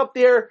 Hashem's up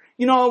there,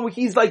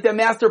 he's like the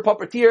master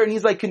puppeteer, and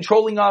he's like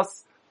controlling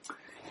us.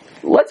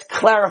 Let's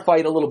clarify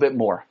it a little bit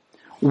more.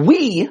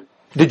 We,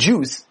 the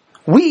Jews,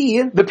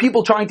 we, the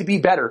people trying to be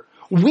better,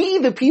 we,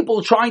 the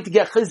people trying to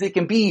get chizik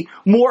and be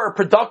more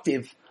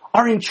productive,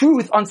 are in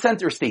truth on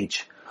center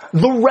stage.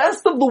 The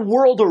rest of the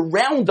world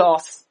around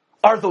us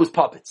are those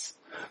puppets.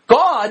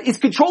 God is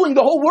controlling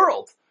the whole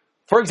world.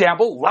 For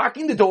example,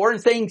 locking the door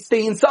and saying,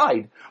 stay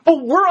inside.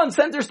 But we're on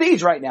center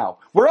stage right now.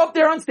 We're up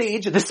there on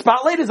stage, the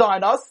spotlight is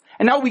on us,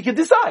 and now we can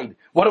decide.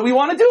 What do we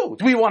want to do?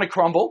 Do we want to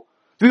crumble?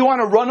 Do we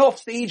want to run off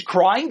stage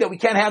crying that we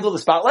can't handle the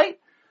spotlight?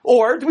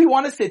 Or do we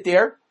want to sit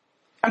there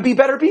and be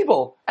better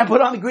people and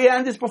put on the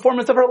grandest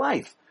performance of our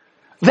life?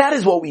 That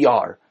is what we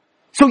are.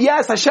 So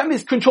yes, Hashem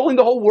is controlling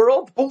the whole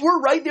world, but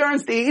we're right there on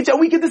stage and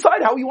we can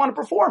decide how we want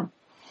to perform.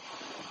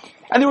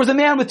 And there was a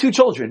man with 2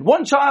 children.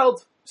 One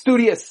child,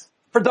 studious,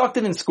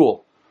 productive in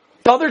school.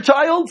 The other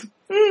child,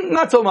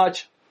 not so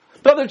much.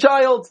 The other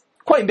child,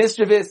 quite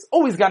mischievous,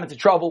 always got into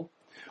trouble.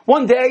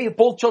 One day,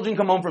 both children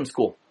come home from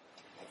school.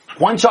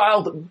 One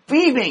child,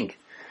 beaming,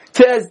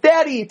 says,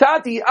 Daddy,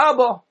 Tati,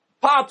 Abba,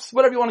 Pops,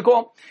 whatever you want to call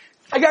him,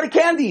 I got a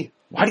candy.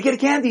 Why did you get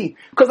a candy?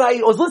 Because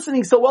I was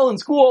listening so well in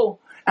school,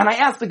 and I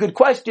asked a good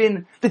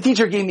question. The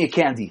teacher gave me a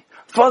candy.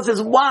 Father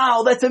says,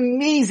 wow, that's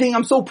amazing.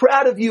 I'm so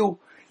proud of you.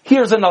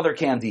 Here's another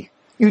candy.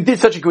 You did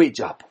such a great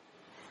job.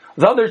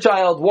 The other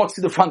child walks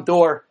through the front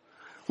door.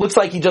 Looks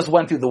like he just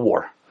went through the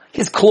war.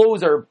 His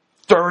clothes are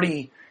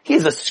dirty. He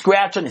has a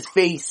scratch on his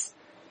face.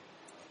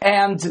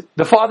 And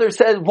the father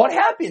says, what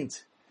happened?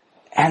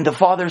 And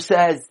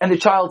the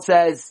child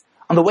says,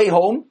 on the way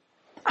home,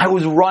 I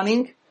was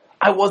running.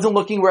 I wasn't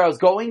looking where I was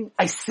going.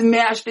 I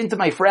smashed into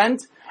my friend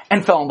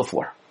and fell on the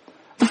floor.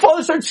 The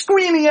father starts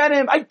screaming at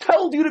him. I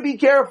told you to be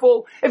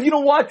careful. If you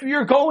don't watch where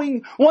you're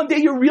going, one day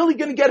you're really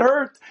going to get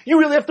hurt. You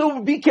really have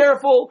to be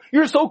careful.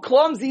 You're so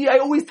clumsy. I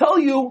always tell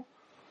you.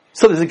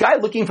 So there's a guy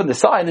looking from the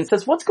side and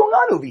says, what's going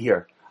on over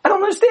here? I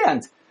don't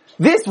understand.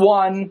 This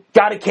one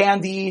got a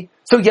candy,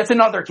 so he gets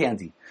another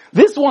candy.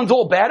 This one's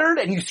all battered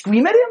and you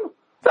scream at him?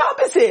 The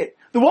opposite.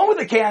 The one with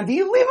the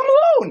candy, leave him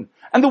alone.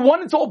 And the one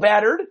that's all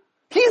battered,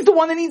 he's the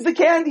one that needs the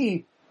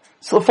candy.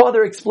 So the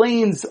father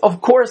explains,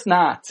 of course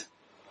not.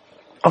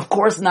 Of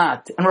course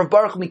not. And Rav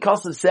Baruch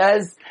Mikasov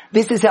says,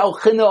 this is how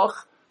chinuch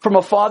from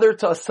a father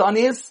to a son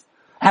is.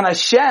 And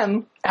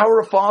Hashem,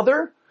 our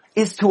father,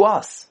 is to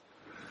us.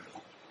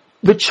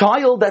 The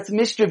child that's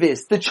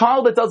mischievous, the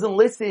child that doesn't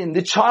listen,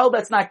 the child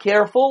that's not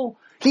careful,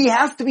 he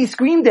has to be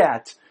screamed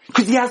at.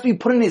 Because he has to be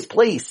put in his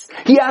place.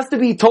 He has to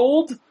be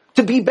told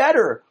to be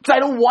better. Because I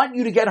don't want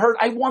you to get hurt.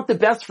 I want the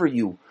best for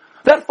you.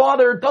 That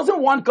father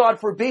doesn't want, God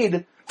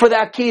forbid, for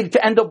that kid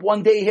to end up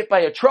one day hit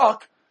by a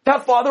truck.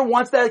 That father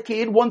wants that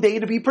kid one day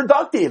to be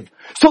productive.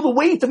 So the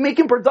way to make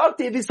him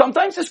productive is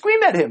sometimes to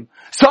scream at him.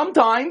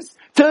 Sometimes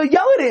to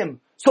yell at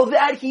him. So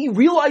that he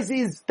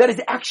realizes that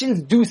his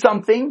actions do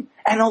something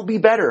and he'll be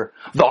better.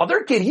 The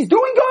other kid, he's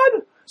doing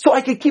good. So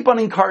I could keep on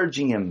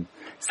encouraging him.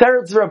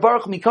 Hashem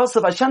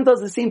does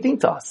the same thing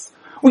to us.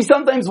 We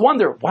sometimes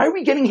wonder, why are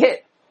we getting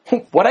hit?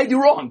 What I do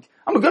wrong?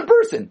 I'm a good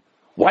person.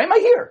 Why am I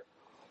here?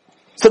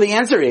 So the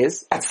answer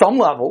is, at some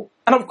level,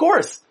 and of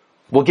course,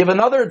 we'll give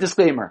another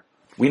disclaimer.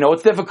 We know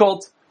it's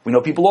difficult. We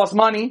know people lost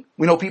money.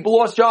 We know people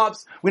lost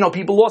jobs. We know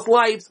people lost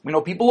lives. We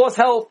know people lost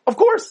health. Of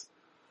course.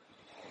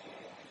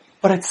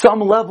 But at some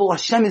level,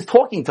 Hashem is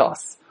talking to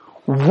us.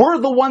 We're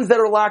the ones that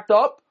are locked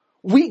up.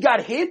 We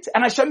got hit,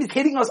 and Hashem is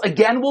hitting us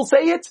again, we'll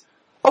say it.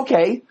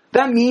 Okay,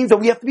 that means that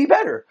we have to be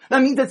better.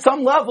 That means at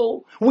some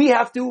level, we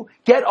have to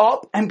get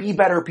up and be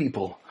better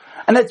people.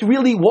 And that's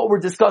really what we're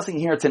discussing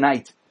here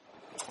tonight,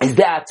 is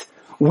that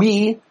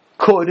we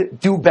could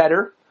do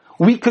better.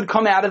 We could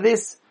come out of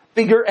this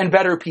bigger and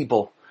better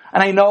people.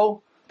 And I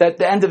know that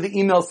the end of the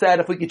email said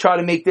if we could try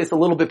to make this a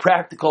little bit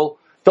practical,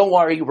 don't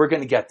worry, we're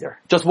going to get there.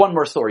 Just one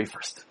more story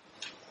first.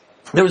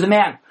 There was a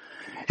man.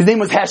 His name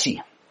was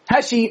Heshi.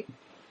 Heshi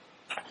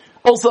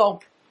also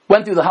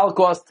went through the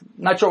Holocaust.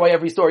 Not sure why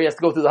every story has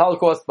to go through the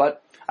Holocaust,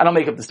 but I don't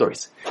make up the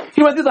stories.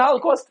 He went through the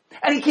Holocaust,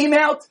 and he came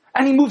out,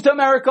 and he moved to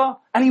America,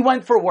 and he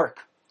went for work.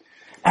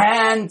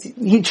 And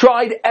he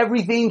tried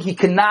everything. He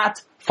could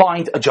not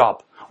find a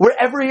job.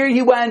 Wherever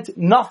he went,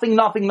 nothing.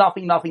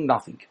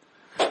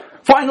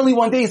 Finally,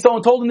 one day,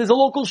 someone told him there's a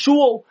local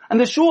shul, and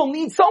the shul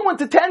needs someone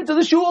to tend to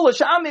the shul, a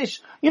shamish,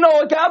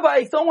 a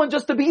gabbai, someone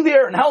just to be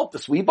there and help, to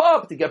sweep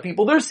up, to get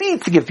people their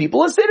seats, to give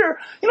people a sitter,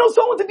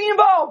 someone to be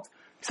involved.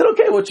 He said,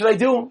 okay, what should I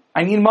do?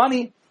 I need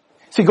money.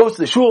 So he goes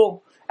to the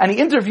shul, and he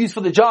interviews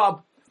for the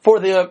job for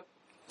the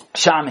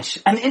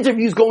shamish. And the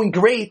interview's going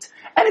great,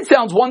 and it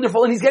sounds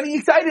wonderful, and he's getting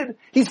excited.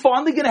 He's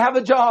finally going to have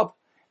a job.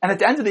 And at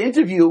the end of the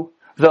interview,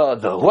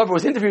 the whoever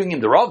was interviewing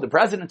him, the Rav, the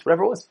president,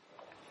 whatever it was,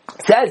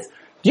 says,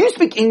 "Do you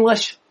speak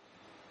English?"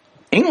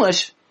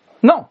 English?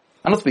 No,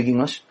 I don't speak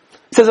English.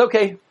 Says,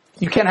 "Okay,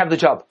 you can't have the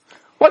job."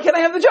 Why can't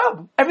I have the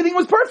job? Everything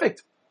was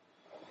perfect.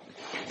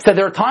 He said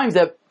there are times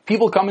that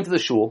people come into the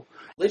shul,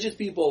 religious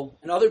people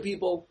and other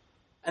people,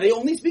 and they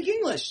only speak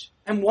English.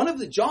 And one of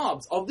the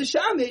jobs of the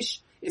shamish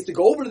is to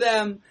go over to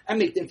them and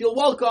make them feel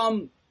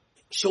welcome,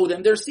 show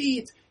them their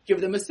seat, give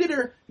them a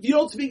sitter. If you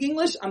don't speak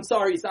English, I'm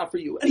sorry, it's not for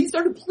you. And he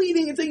started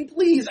pleading and saying,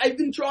 "Please, I've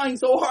been trying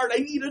so hard. I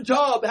need a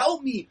job.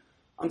 Help me.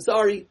 I'm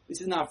sorry, this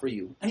is not for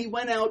you." And he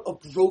went out a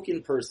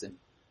broken person.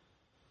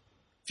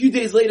 A few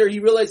days later, he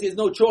realized he has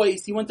no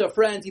choice. He went to a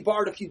friend, he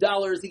borrowed a few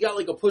dollars, he got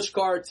like a push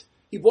cart,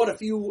 he bought a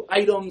few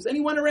items, and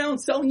he went around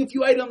selling a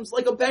few items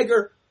like a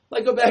beggar.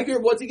 Like a beggar,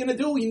 what's he gonna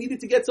do? He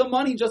needed to get some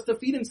money just to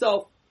feed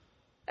himself.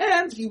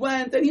 And he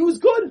went, and he was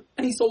good,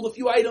 and he sold a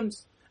few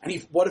items, and he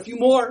bought a few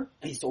more,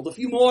 and he sold a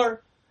few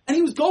more, and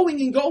he was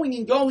going and going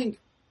and going.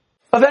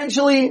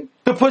 Eventually,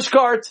 the push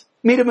cart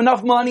made him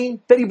enough money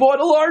that he bought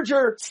a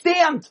larger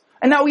stand,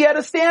 and now he had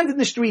a stand in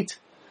the street.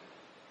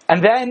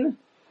 And then,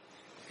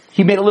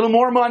 he made a little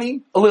more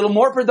money, a little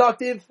more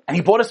productive, and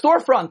he bought a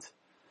storefront.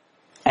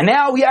 And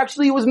now he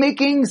actually was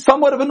making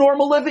somewhat of a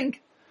normal living.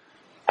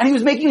 And he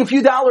was making a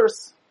few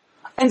dollars.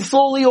 And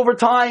slowly over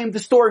time, the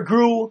store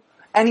grew,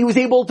 and he was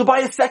able to buy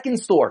a second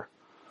store.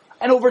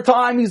 And over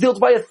time, he was able to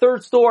buy a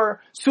third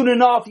store. Soon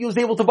enough, he was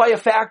able to buy a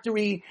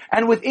factory.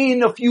 And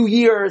within a few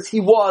years,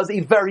 he was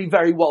a very,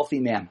 very wealthy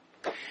man.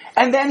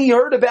 And then he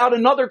heard about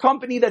another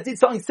company that did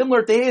something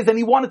similar to his, and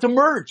he wanted to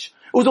merge.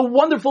 It was a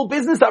wonderful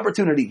business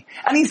opportunity.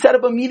 And he set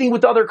up a meeting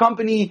with the other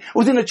company. It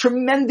was in a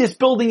tremendous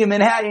building in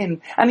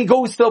Manhattan. And he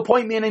goes to the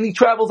appointment and he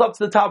travels up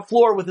to the top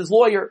floor with his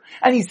lawyer.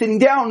 And he's sitting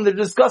down and they're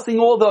discussing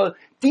all the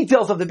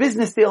details of the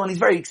business deal. And he's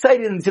very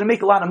excited and he's going to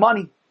make a lot of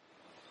money.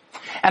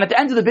 And at the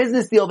end of the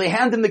business deal, they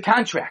hand him the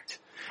contract.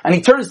 And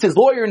he turns to his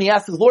lawyer and he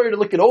asks his lawyer to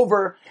look it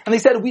over. And they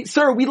said,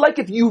 "Sir, we'd like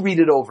if you read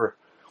it over.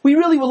 We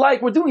really would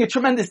like, we're doing a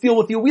tremendous deal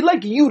with you. We'd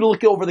like you to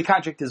look over the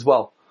contract as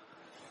well."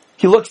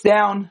 He looks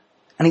down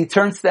and he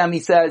turns to them. He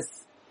says,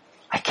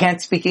 "I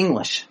can't speak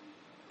English.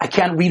 I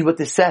can't read what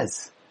this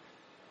says."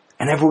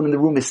 And everyone in the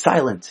room is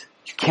silent.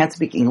 "You can't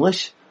speak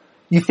English?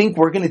 You think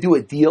we're going to do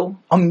a deal,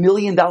 $1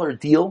 million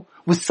deal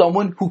with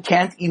someone who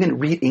can't even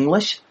read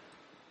English?"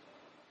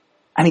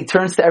 And he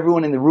turns to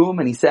everyone in the room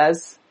and he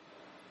says,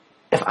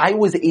 "If I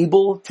was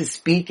able to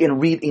speak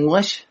and read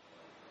English,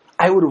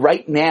 I would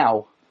right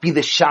now be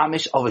the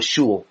shamish of a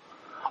shul.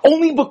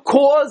 Only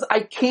because I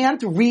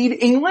can't read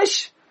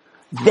English,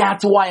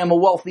 that's why I'm a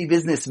wealthy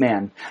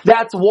businessman.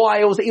 That's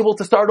why I was able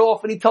to start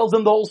off." And he tells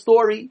them the whole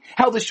story,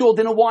 how the shul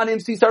didn't want him,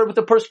 so he started with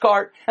a push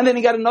cart, and then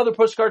he got another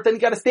push cart, then he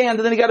got a stand,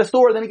 and then he got a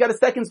store, then he got a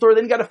second store,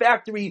 then he got a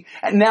factory,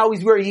 and now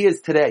he's where he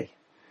is today.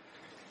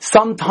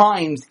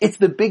 Sometimes it's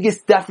the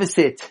biggest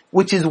deficit,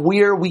 which is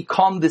where we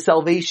come to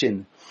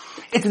salvation.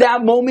 It's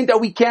that moment that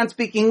we can't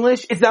speak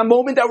English, it's that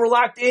moment that we're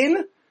locked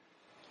in,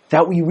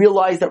 that we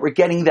realize that we're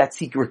getting that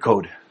secret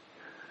code.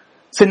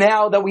 So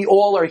now that we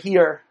all are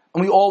here,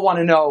 and we all want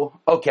to know,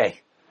 okay,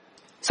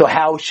 so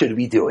how should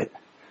we do it?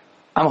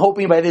 I'm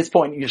hoping by this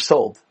point you're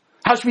sold.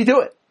 How should we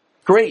do it?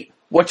 Great.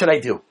 What should I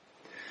do?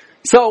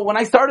 So when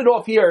I started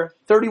off here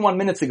 31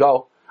 minutes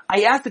ago,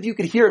 I asked if you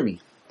could hear me.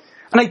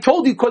 And I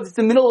told you because it's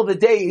the middle of the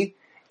day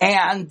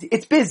and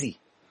it's busy.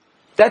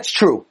 That's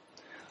true.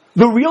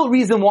 The real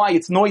reason why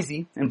it's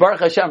noisy, and Baruch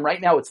Hashem, right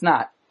now it's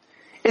not,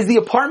 is the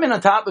apartment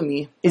on top of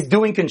me is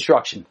doing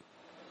construction.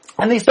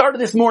 And they started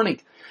this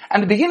morning.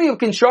 And the beginning of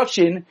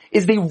construction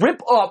is they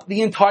rip up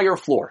the entire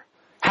floor.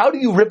 How do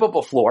you rip up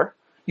a floor?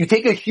 You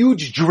take a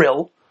huge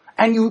drill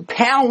and you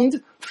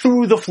pound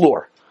through the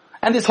floor.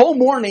 And this whole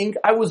morning,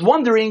 I was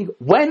wondering,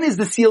 when is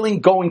the ceiling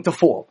going to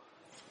fall?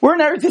 We're in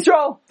Eretz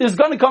Yisrael. There's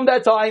going to come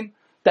that time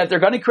that they're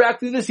going to crack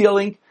through the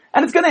ceiling,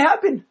 and it's going to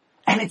happen.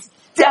 And it's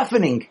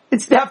deafening.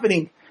 It's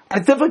deafening. And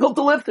it's difficult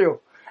to live through.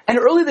 And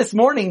early this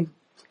morning,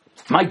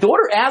 my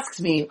daughter asks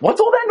me, "What's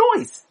all that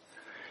noise?"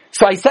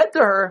 So I said to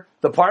her,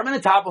 the apartment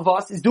on top of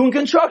us is doing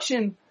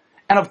construction.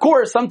 And of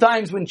course,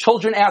 sometimes when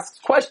children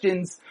ask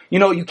questions,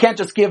 you can't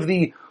just give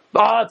the,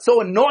 it's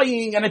so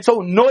annoying and it's so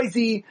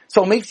noisy.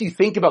 So it makes you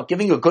think about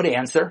giving a good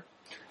answer.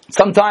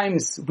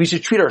 Sometimes we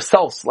should treat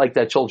ourselves like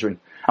that, children.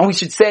 And we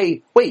should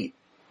say, wait,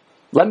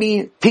 let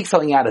me take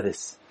something out of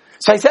this.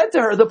 So I said to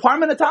her, the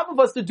apartment on top of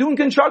us, they're doing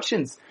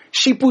constructions.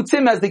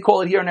 Shiputzim, as they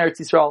call it here in Eretz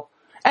Yisrael.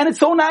 And it's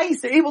so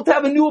nice. They're able to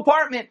have a new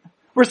apartment.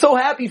 We're so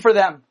happy for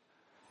them.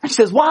 And she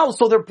says, "Wow,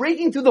 so they're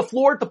breaking through the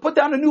floor to put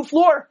down a new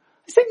floor?"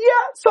 I said,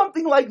 "Yeah,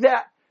 something like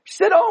that." She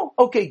said, "Oh,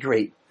 okay,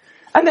 great."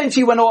 And then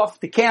she went off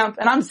to camp,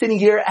 and I'm sitting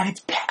here, and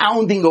it's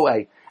pounding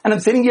away. And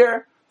I'm sitting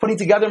here, putting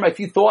together my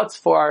few thoughts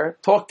for our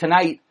talk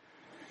tonight.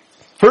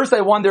 First,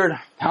 I wondered,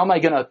 how am I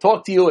going to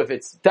talk to you if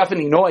it's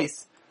deafening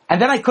noise?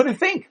 And then I couldn't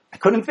think.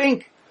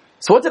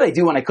 So what did I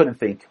do when I couldn't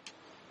think?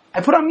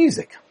 I put on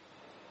music.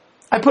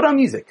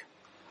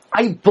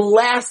 I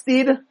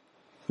blasted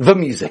the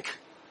music.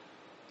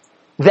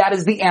 That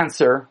is the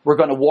answer we're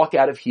going to walk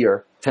out of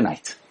here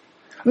tonight.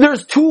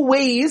 There's two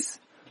ways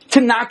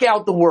to knock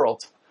out the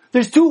world.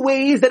 There's two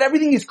ways that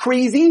everything is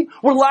crazy.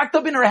 We're locked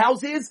up in our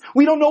houses.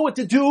 We don't know what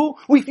to do.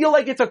 We feel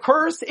like it's a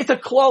curse. It's a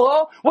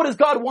klala. What does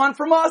God want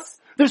from us?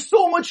 There's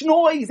so much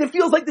noise. It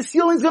feels like the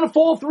ceiling's going to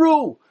fall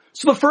through.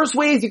 So the first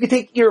way is you could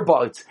take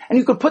earbuds and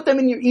you could put them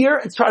in your ear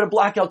and try to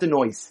block out the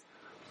noise.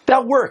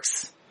 That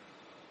works.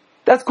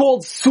 That's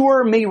called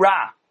sur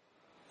meira.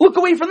 Look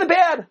away from the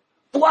bad.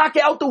 Block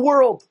out the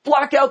world.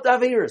 Block out the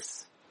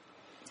averos.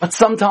 But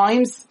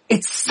sometimes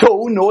it's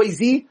so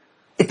noisy,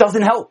 it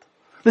doesn't help.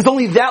 There's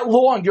only that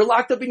long you're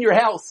locked up in your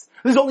house.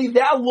 There's only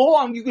that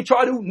long you could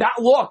try to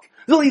not look.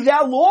 There's only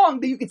that long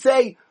that you could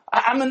say,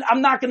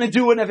 I'm not going to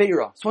do an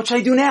avera. So what should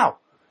I do now?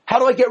 How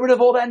do I get rid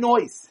of all that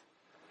noise?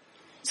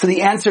 So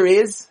the answer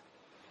is,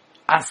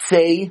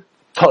 asay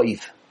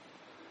toiv.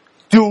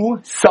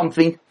 Do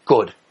something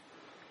good.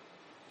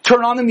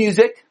 Turn on the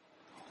music.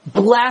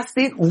 Blast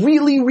it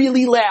really,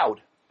 really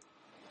loud.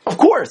 Of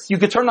course, you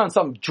could turn on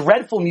some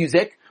dreadful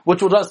music,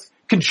 which will just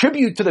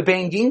contribute to the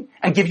banging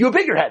and give you a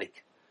bigger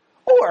headache.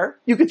 Or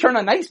you could turn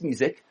on nice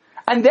music,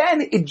 and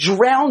then it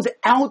drowns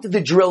out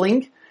the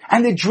drilling,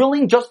 and the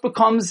drilling just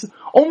becomes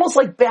almost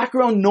like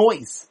background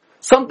noise.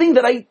 Something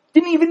that I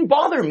didn't even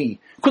bother me,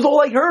 because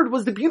all I heard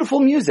was the beautiful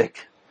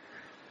music.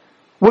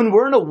 When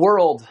we're in a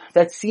world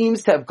that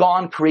seems to have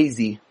gone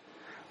crazy,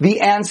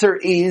 the answer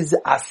is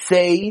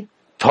asay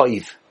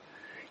toiv.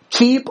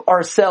 Keep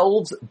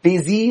ourselves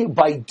busy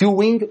by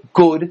doing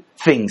good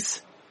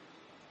things.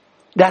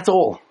 That's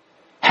all.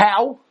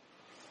 How?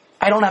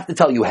 I don't have to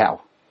tell you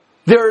how.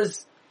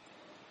 There's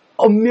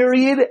a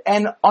myriad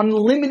and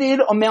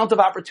unlimited amount of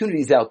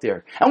opportunities out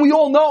there. And we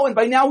all know, and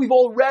by now we've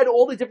all read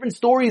all the different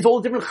stories,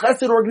 all the different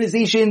chesed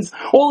organizations,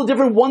 all the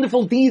different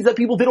wonderful deeds that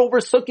people did over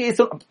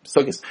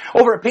Sukkot,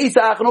 over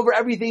Pesach, and over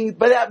everything.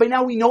 By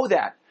now we know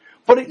that.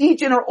 But at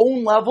each in our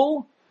own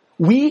level,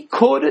 we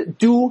could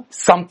do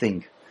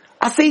something.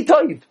 Asay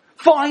toiv.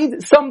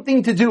 Find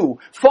something to do.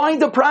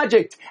 Find a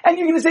project. And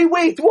you're going to say,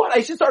 wait, what?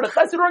 I should start a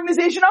chesed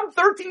organization? I'm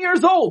 13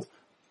 years old.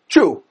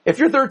 True. If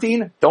you're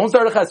 13, don't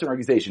start a chesed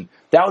organization.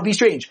 That would be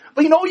strange.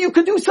 But you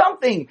could do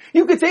something.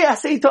 You could say,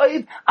 asay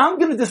toiv, I'm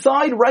going to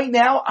decide right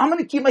now, I'm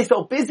going to keep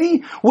myself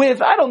busy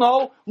with,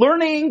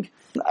 learning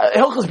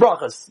Hilchos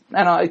Brachos.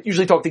 And I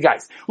usually talk to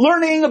guys.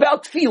 Learning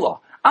about tefillah.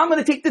 I'm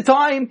going to take the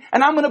time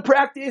and I'm going to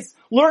practice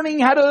learning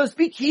how to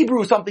speak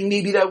Hebrew, something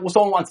maybe that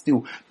someone wants to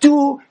do.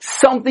 Do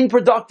something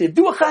productive.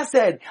 Do a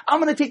chesed.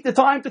 I'm going to take the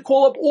time to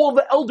call up all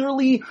the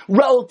elderly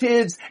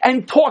relatives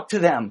and talk to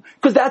them.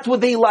 Because that's what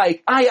they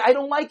like. I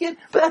don't like it,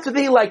 but that's what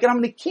they like. And I'm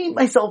going to keep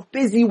myself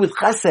busy with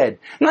chesed.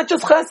 Not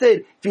just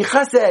chesed.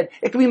 Chesed.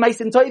 It could be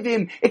ma'asim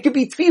tovim. It could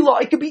be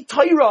tefillah. It could be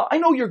Torah. I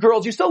know you're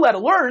girls. You're still allowed to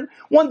learn.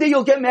 One day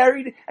you'll get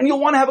married and you'll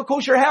want to have a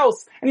kosher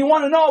house. And you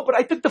want to know, but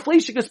I took the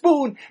fleishik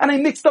spoon and I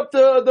mixed up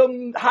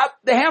the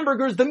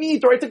hamburgers, the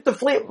meat, or I took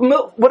the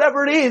milk,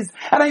 whatever it is,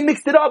 and I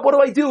mixed it up. What do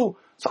I do?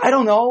 So I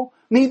don't know.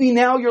 Maybe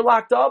now you're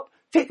locked up.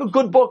 Take a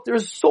good book.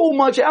 There's so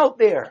much out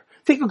there.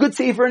 Take a good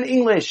sefer in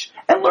English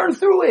and learn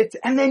through it.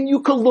 And then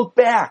you could look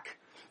back.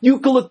 You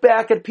could look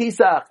back at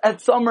Pesach,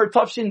 at summer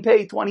Tafshin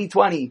Pei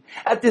 2020,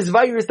 at this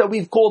virus that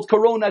we've called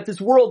Corona, at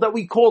this world that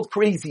we called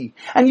crazy.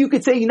 And you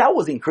could say, that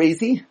wasn't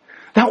crazy.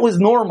 That was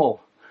normal.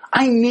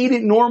 I made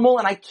it normal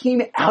and I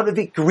came out of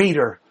it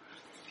greater.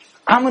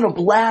 I'm going to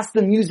blast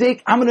the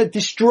music. I'm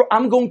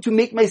going to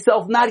make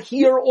myself not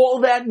hear all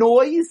that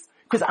noise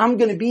because I'm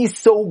going to be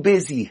so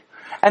busy.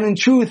 And in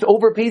truth,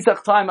 over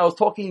Pesach time, I was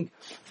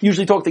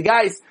usually talk to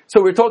guys.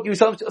 So we were talking with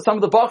some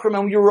of the Bachrim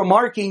and we were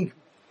remarking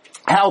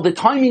how the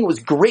timing was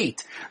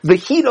great. The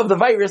heat of the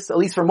virus, at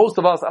least for most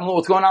of us, I don't know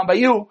what's going on by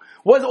you,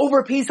 was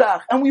over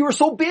Pesach. And we were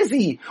so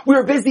busy. We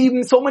were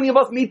busy. So many of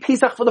us made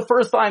Pesach for the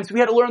first time. So we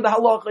had to learn the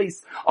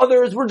halachos.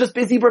 Others were just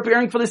busy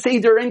preparing for the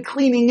Seder and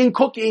cleaning and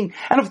cooking.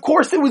 And of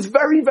course it was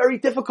very, very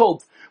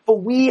difficult.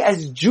 But we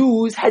as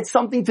Jews had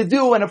something to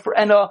do. And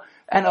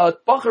a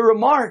Bacher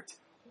remarked,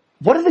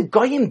 what do the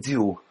Goyim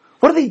do?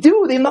 What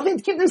do? They have nothing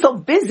to keep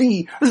themselves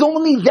busy. There's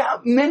only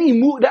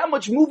that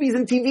much movies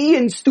and TV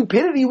and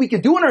stupidity we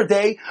could do in our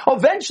day.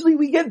 Eventually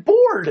we get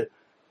bored.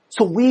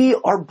 So we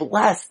are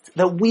blessed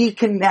that we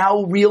can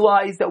now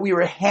realize that we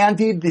were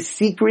handed the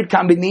secret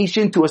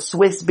combination to a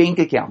Swiss bank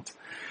account.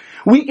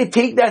 We could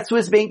take that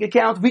Swiss bank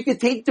account. We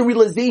could take the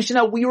realization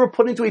that we were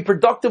put into a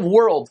productive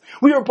world.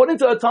 We were put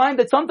into a time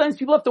that sometimes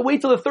people have to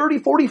wait till they're 30,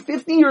 40,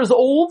 50 years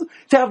old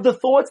to have the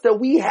thoughts that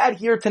we had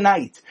here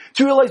tonight.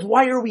 To realize,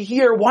 why are we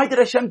here? Why did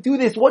Hashem do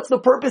this? What's the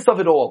purpose of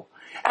it all?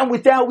 And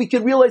with that, we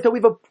could realize that we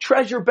have a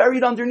treasure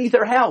buried underneath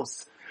our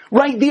house.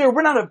 Right there,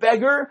 we're not a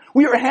beggar.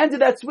 We are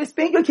handed that Swiss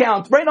bank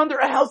account. Right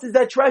under our house is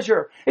that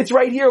treasure. It's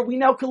right here. We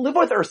now can live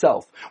with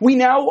ourselves. We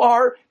now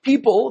are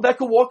people that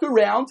can walk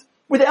around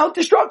without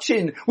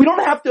destruction. We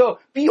don't have to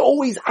be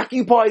always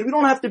occupied. We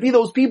don't have to be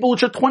those people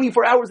which are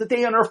 24 hours a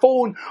day on our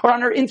phone or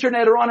on our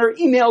internet or on our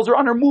emails or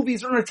on our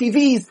movies or on our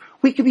TVs.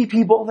 We could be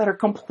people that are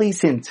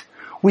complacent.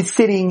 with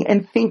sitting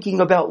and thinking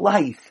about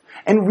life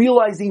and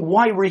realizing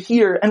why we're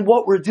here and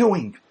what we're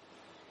doing.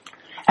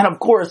 And of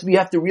course, we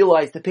have to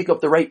realize to pick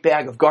up the right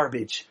bag of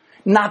garbage.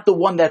 Not the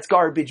one that's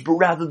garbage, but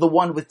rather the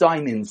one with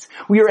diamonds.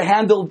 We are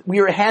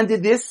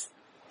handed this.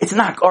 It's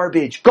not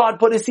garbage. God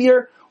put us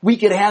here. We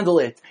could handle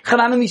it.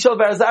 Hanan,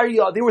 Mishael,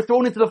 Azariah, they were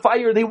thrown into the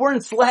fire. They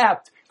weren't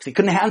slapped because they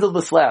couldn't handle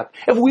the slap.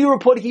 If we were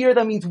put here,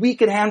 that means we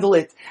could handle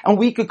it and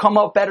we could come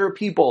up better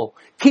people.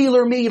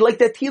 Tailor-made, like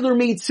that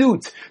tailor-made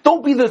suit.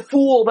 Don't be the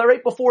fool that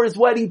right before his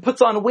wedding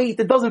puts on weight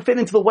that doesn't fit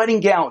into the wedding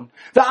gown.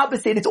 The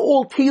opposite, it's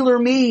all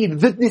tailor-made.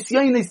 The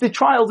nisyanis, the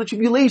trials, the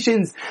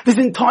tribulations, this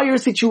entire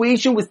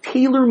situation was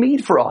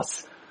tailor-made for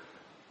us.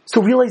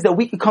 So realize that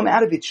we can come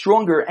out of it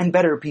stronger and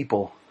better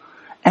people.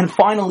 And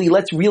finally,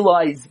 let's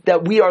realize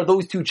that we are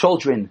those two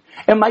children.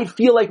 It might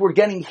feel like we're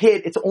getting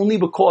hit. It's only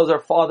because our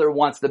Father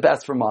wants the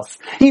best from us.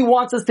 He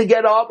wants us to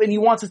get up and He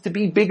wants us to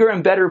be bigger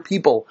and better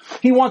people.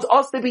 He wants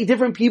us to be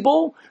different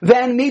people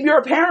than maybe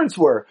our parents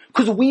were.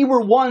 Because we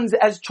were ones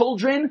as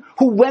children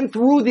who went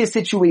through this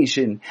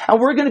situation.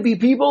 And we're going to be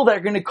people that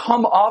are going to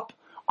come up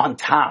on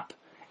top.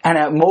 And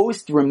at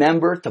most,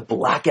 remember to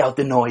block out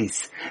the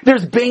noise.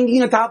 There's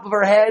banging on top of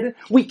our head.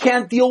 We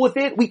can't deal with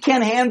it. We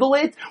can't handle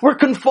it. We're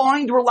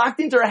confined. We're locked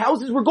into our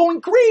houses. We're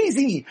going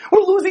crazy.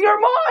 We're losing our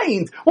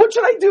minds. What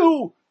should I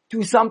do?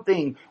 Do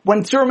something.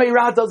 When Sur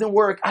Meirah doesn't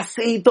work,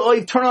 Asay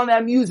Doiv, turn on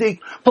that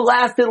music,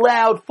 blast it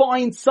loud,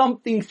 find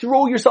something,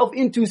 throw yourself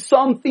into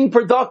something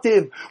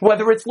productive.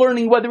 Whether it's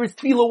learning, whether it's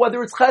tefillah,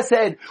 whether it's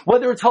chesed,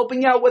 whether it's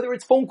helping out, whether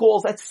it's phone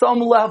calls, at some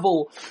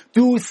level,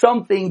 do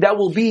something that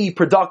will be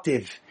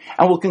productive.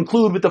 And we'll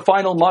conclude with the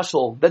final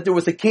mashal, that there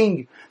was a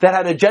king that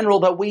had a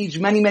general that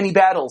waged many, many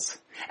battles.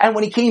 And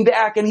when he came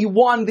back and he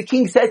won, the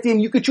king said to him,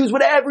 you could choose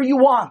whatever you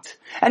want.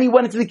 And he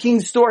went into the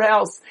king's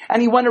storehouse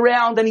and he went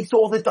around and he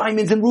saw the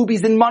diamonds and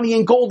rubies and money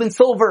and gold and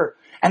silver.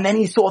 And then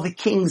he saw the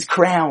king's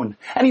crown.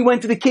 And he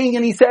went to the king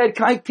and he said,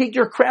 can I take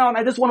your crown?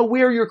 I just want to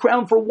wear your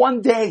crown for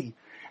one day.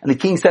 And the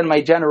king said,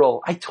 my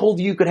general, I told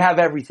you you could have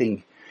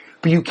everything,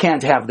 but you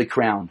can't have the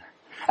crown.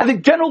 And the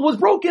general was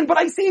broken, but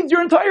I saved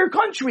your entire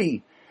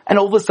country. And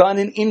all of a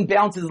sudden, in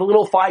bounces a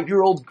little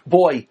 5-year-old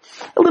boy.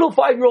 A little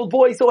 5-year-old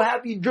boy, so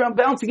happy,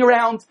 bouncing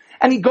around.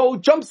 And he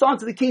jumps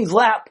onto the king's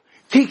lap,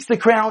 takes the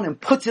crown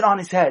and puts it on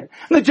his head.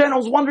 And the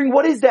general's wondering,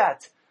 what is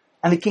that?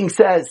 And the king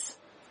says,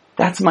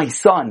 that's my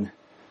son.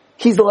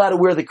 He's allowed to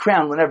wear the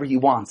crown whenever he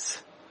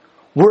wants.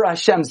 We're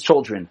Hashem's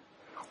children.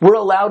 We're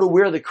allowed to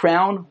wear the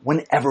crown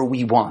whenever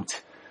we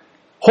want.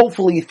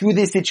 Hopefully, through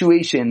this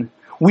situation,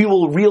 we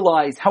will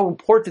realize how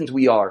important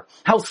we are,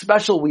 how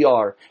special we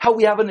are, how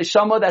we have a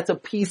neshama that's a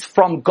piece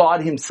from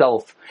God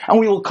Himself. And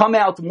we will come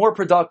out more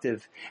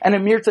productive. And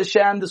in Mirz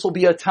Hashem, this will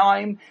be a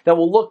time that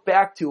we'll look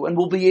back to and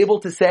we'll be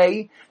able to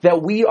say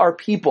that we are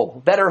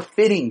people that are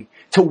fitting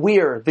to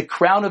wear the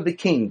crown of the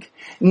king.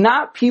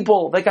 Not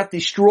people that got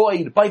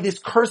destroyed by this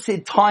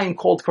cursed time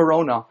called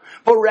Corona,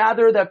 but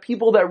rather that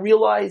people that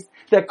realize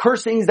that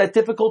cursings, that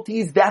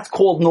difficulties, that's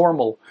called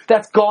normal.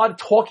 That's God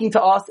talking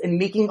to us and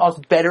making us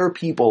better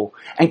people.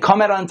 And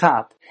come out on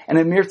top. And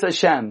in Mirz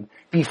Hashem,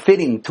 be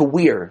fitting to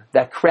wear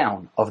that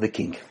crown of the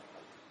king.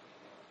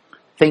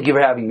 Thank you for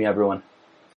having me, everyone.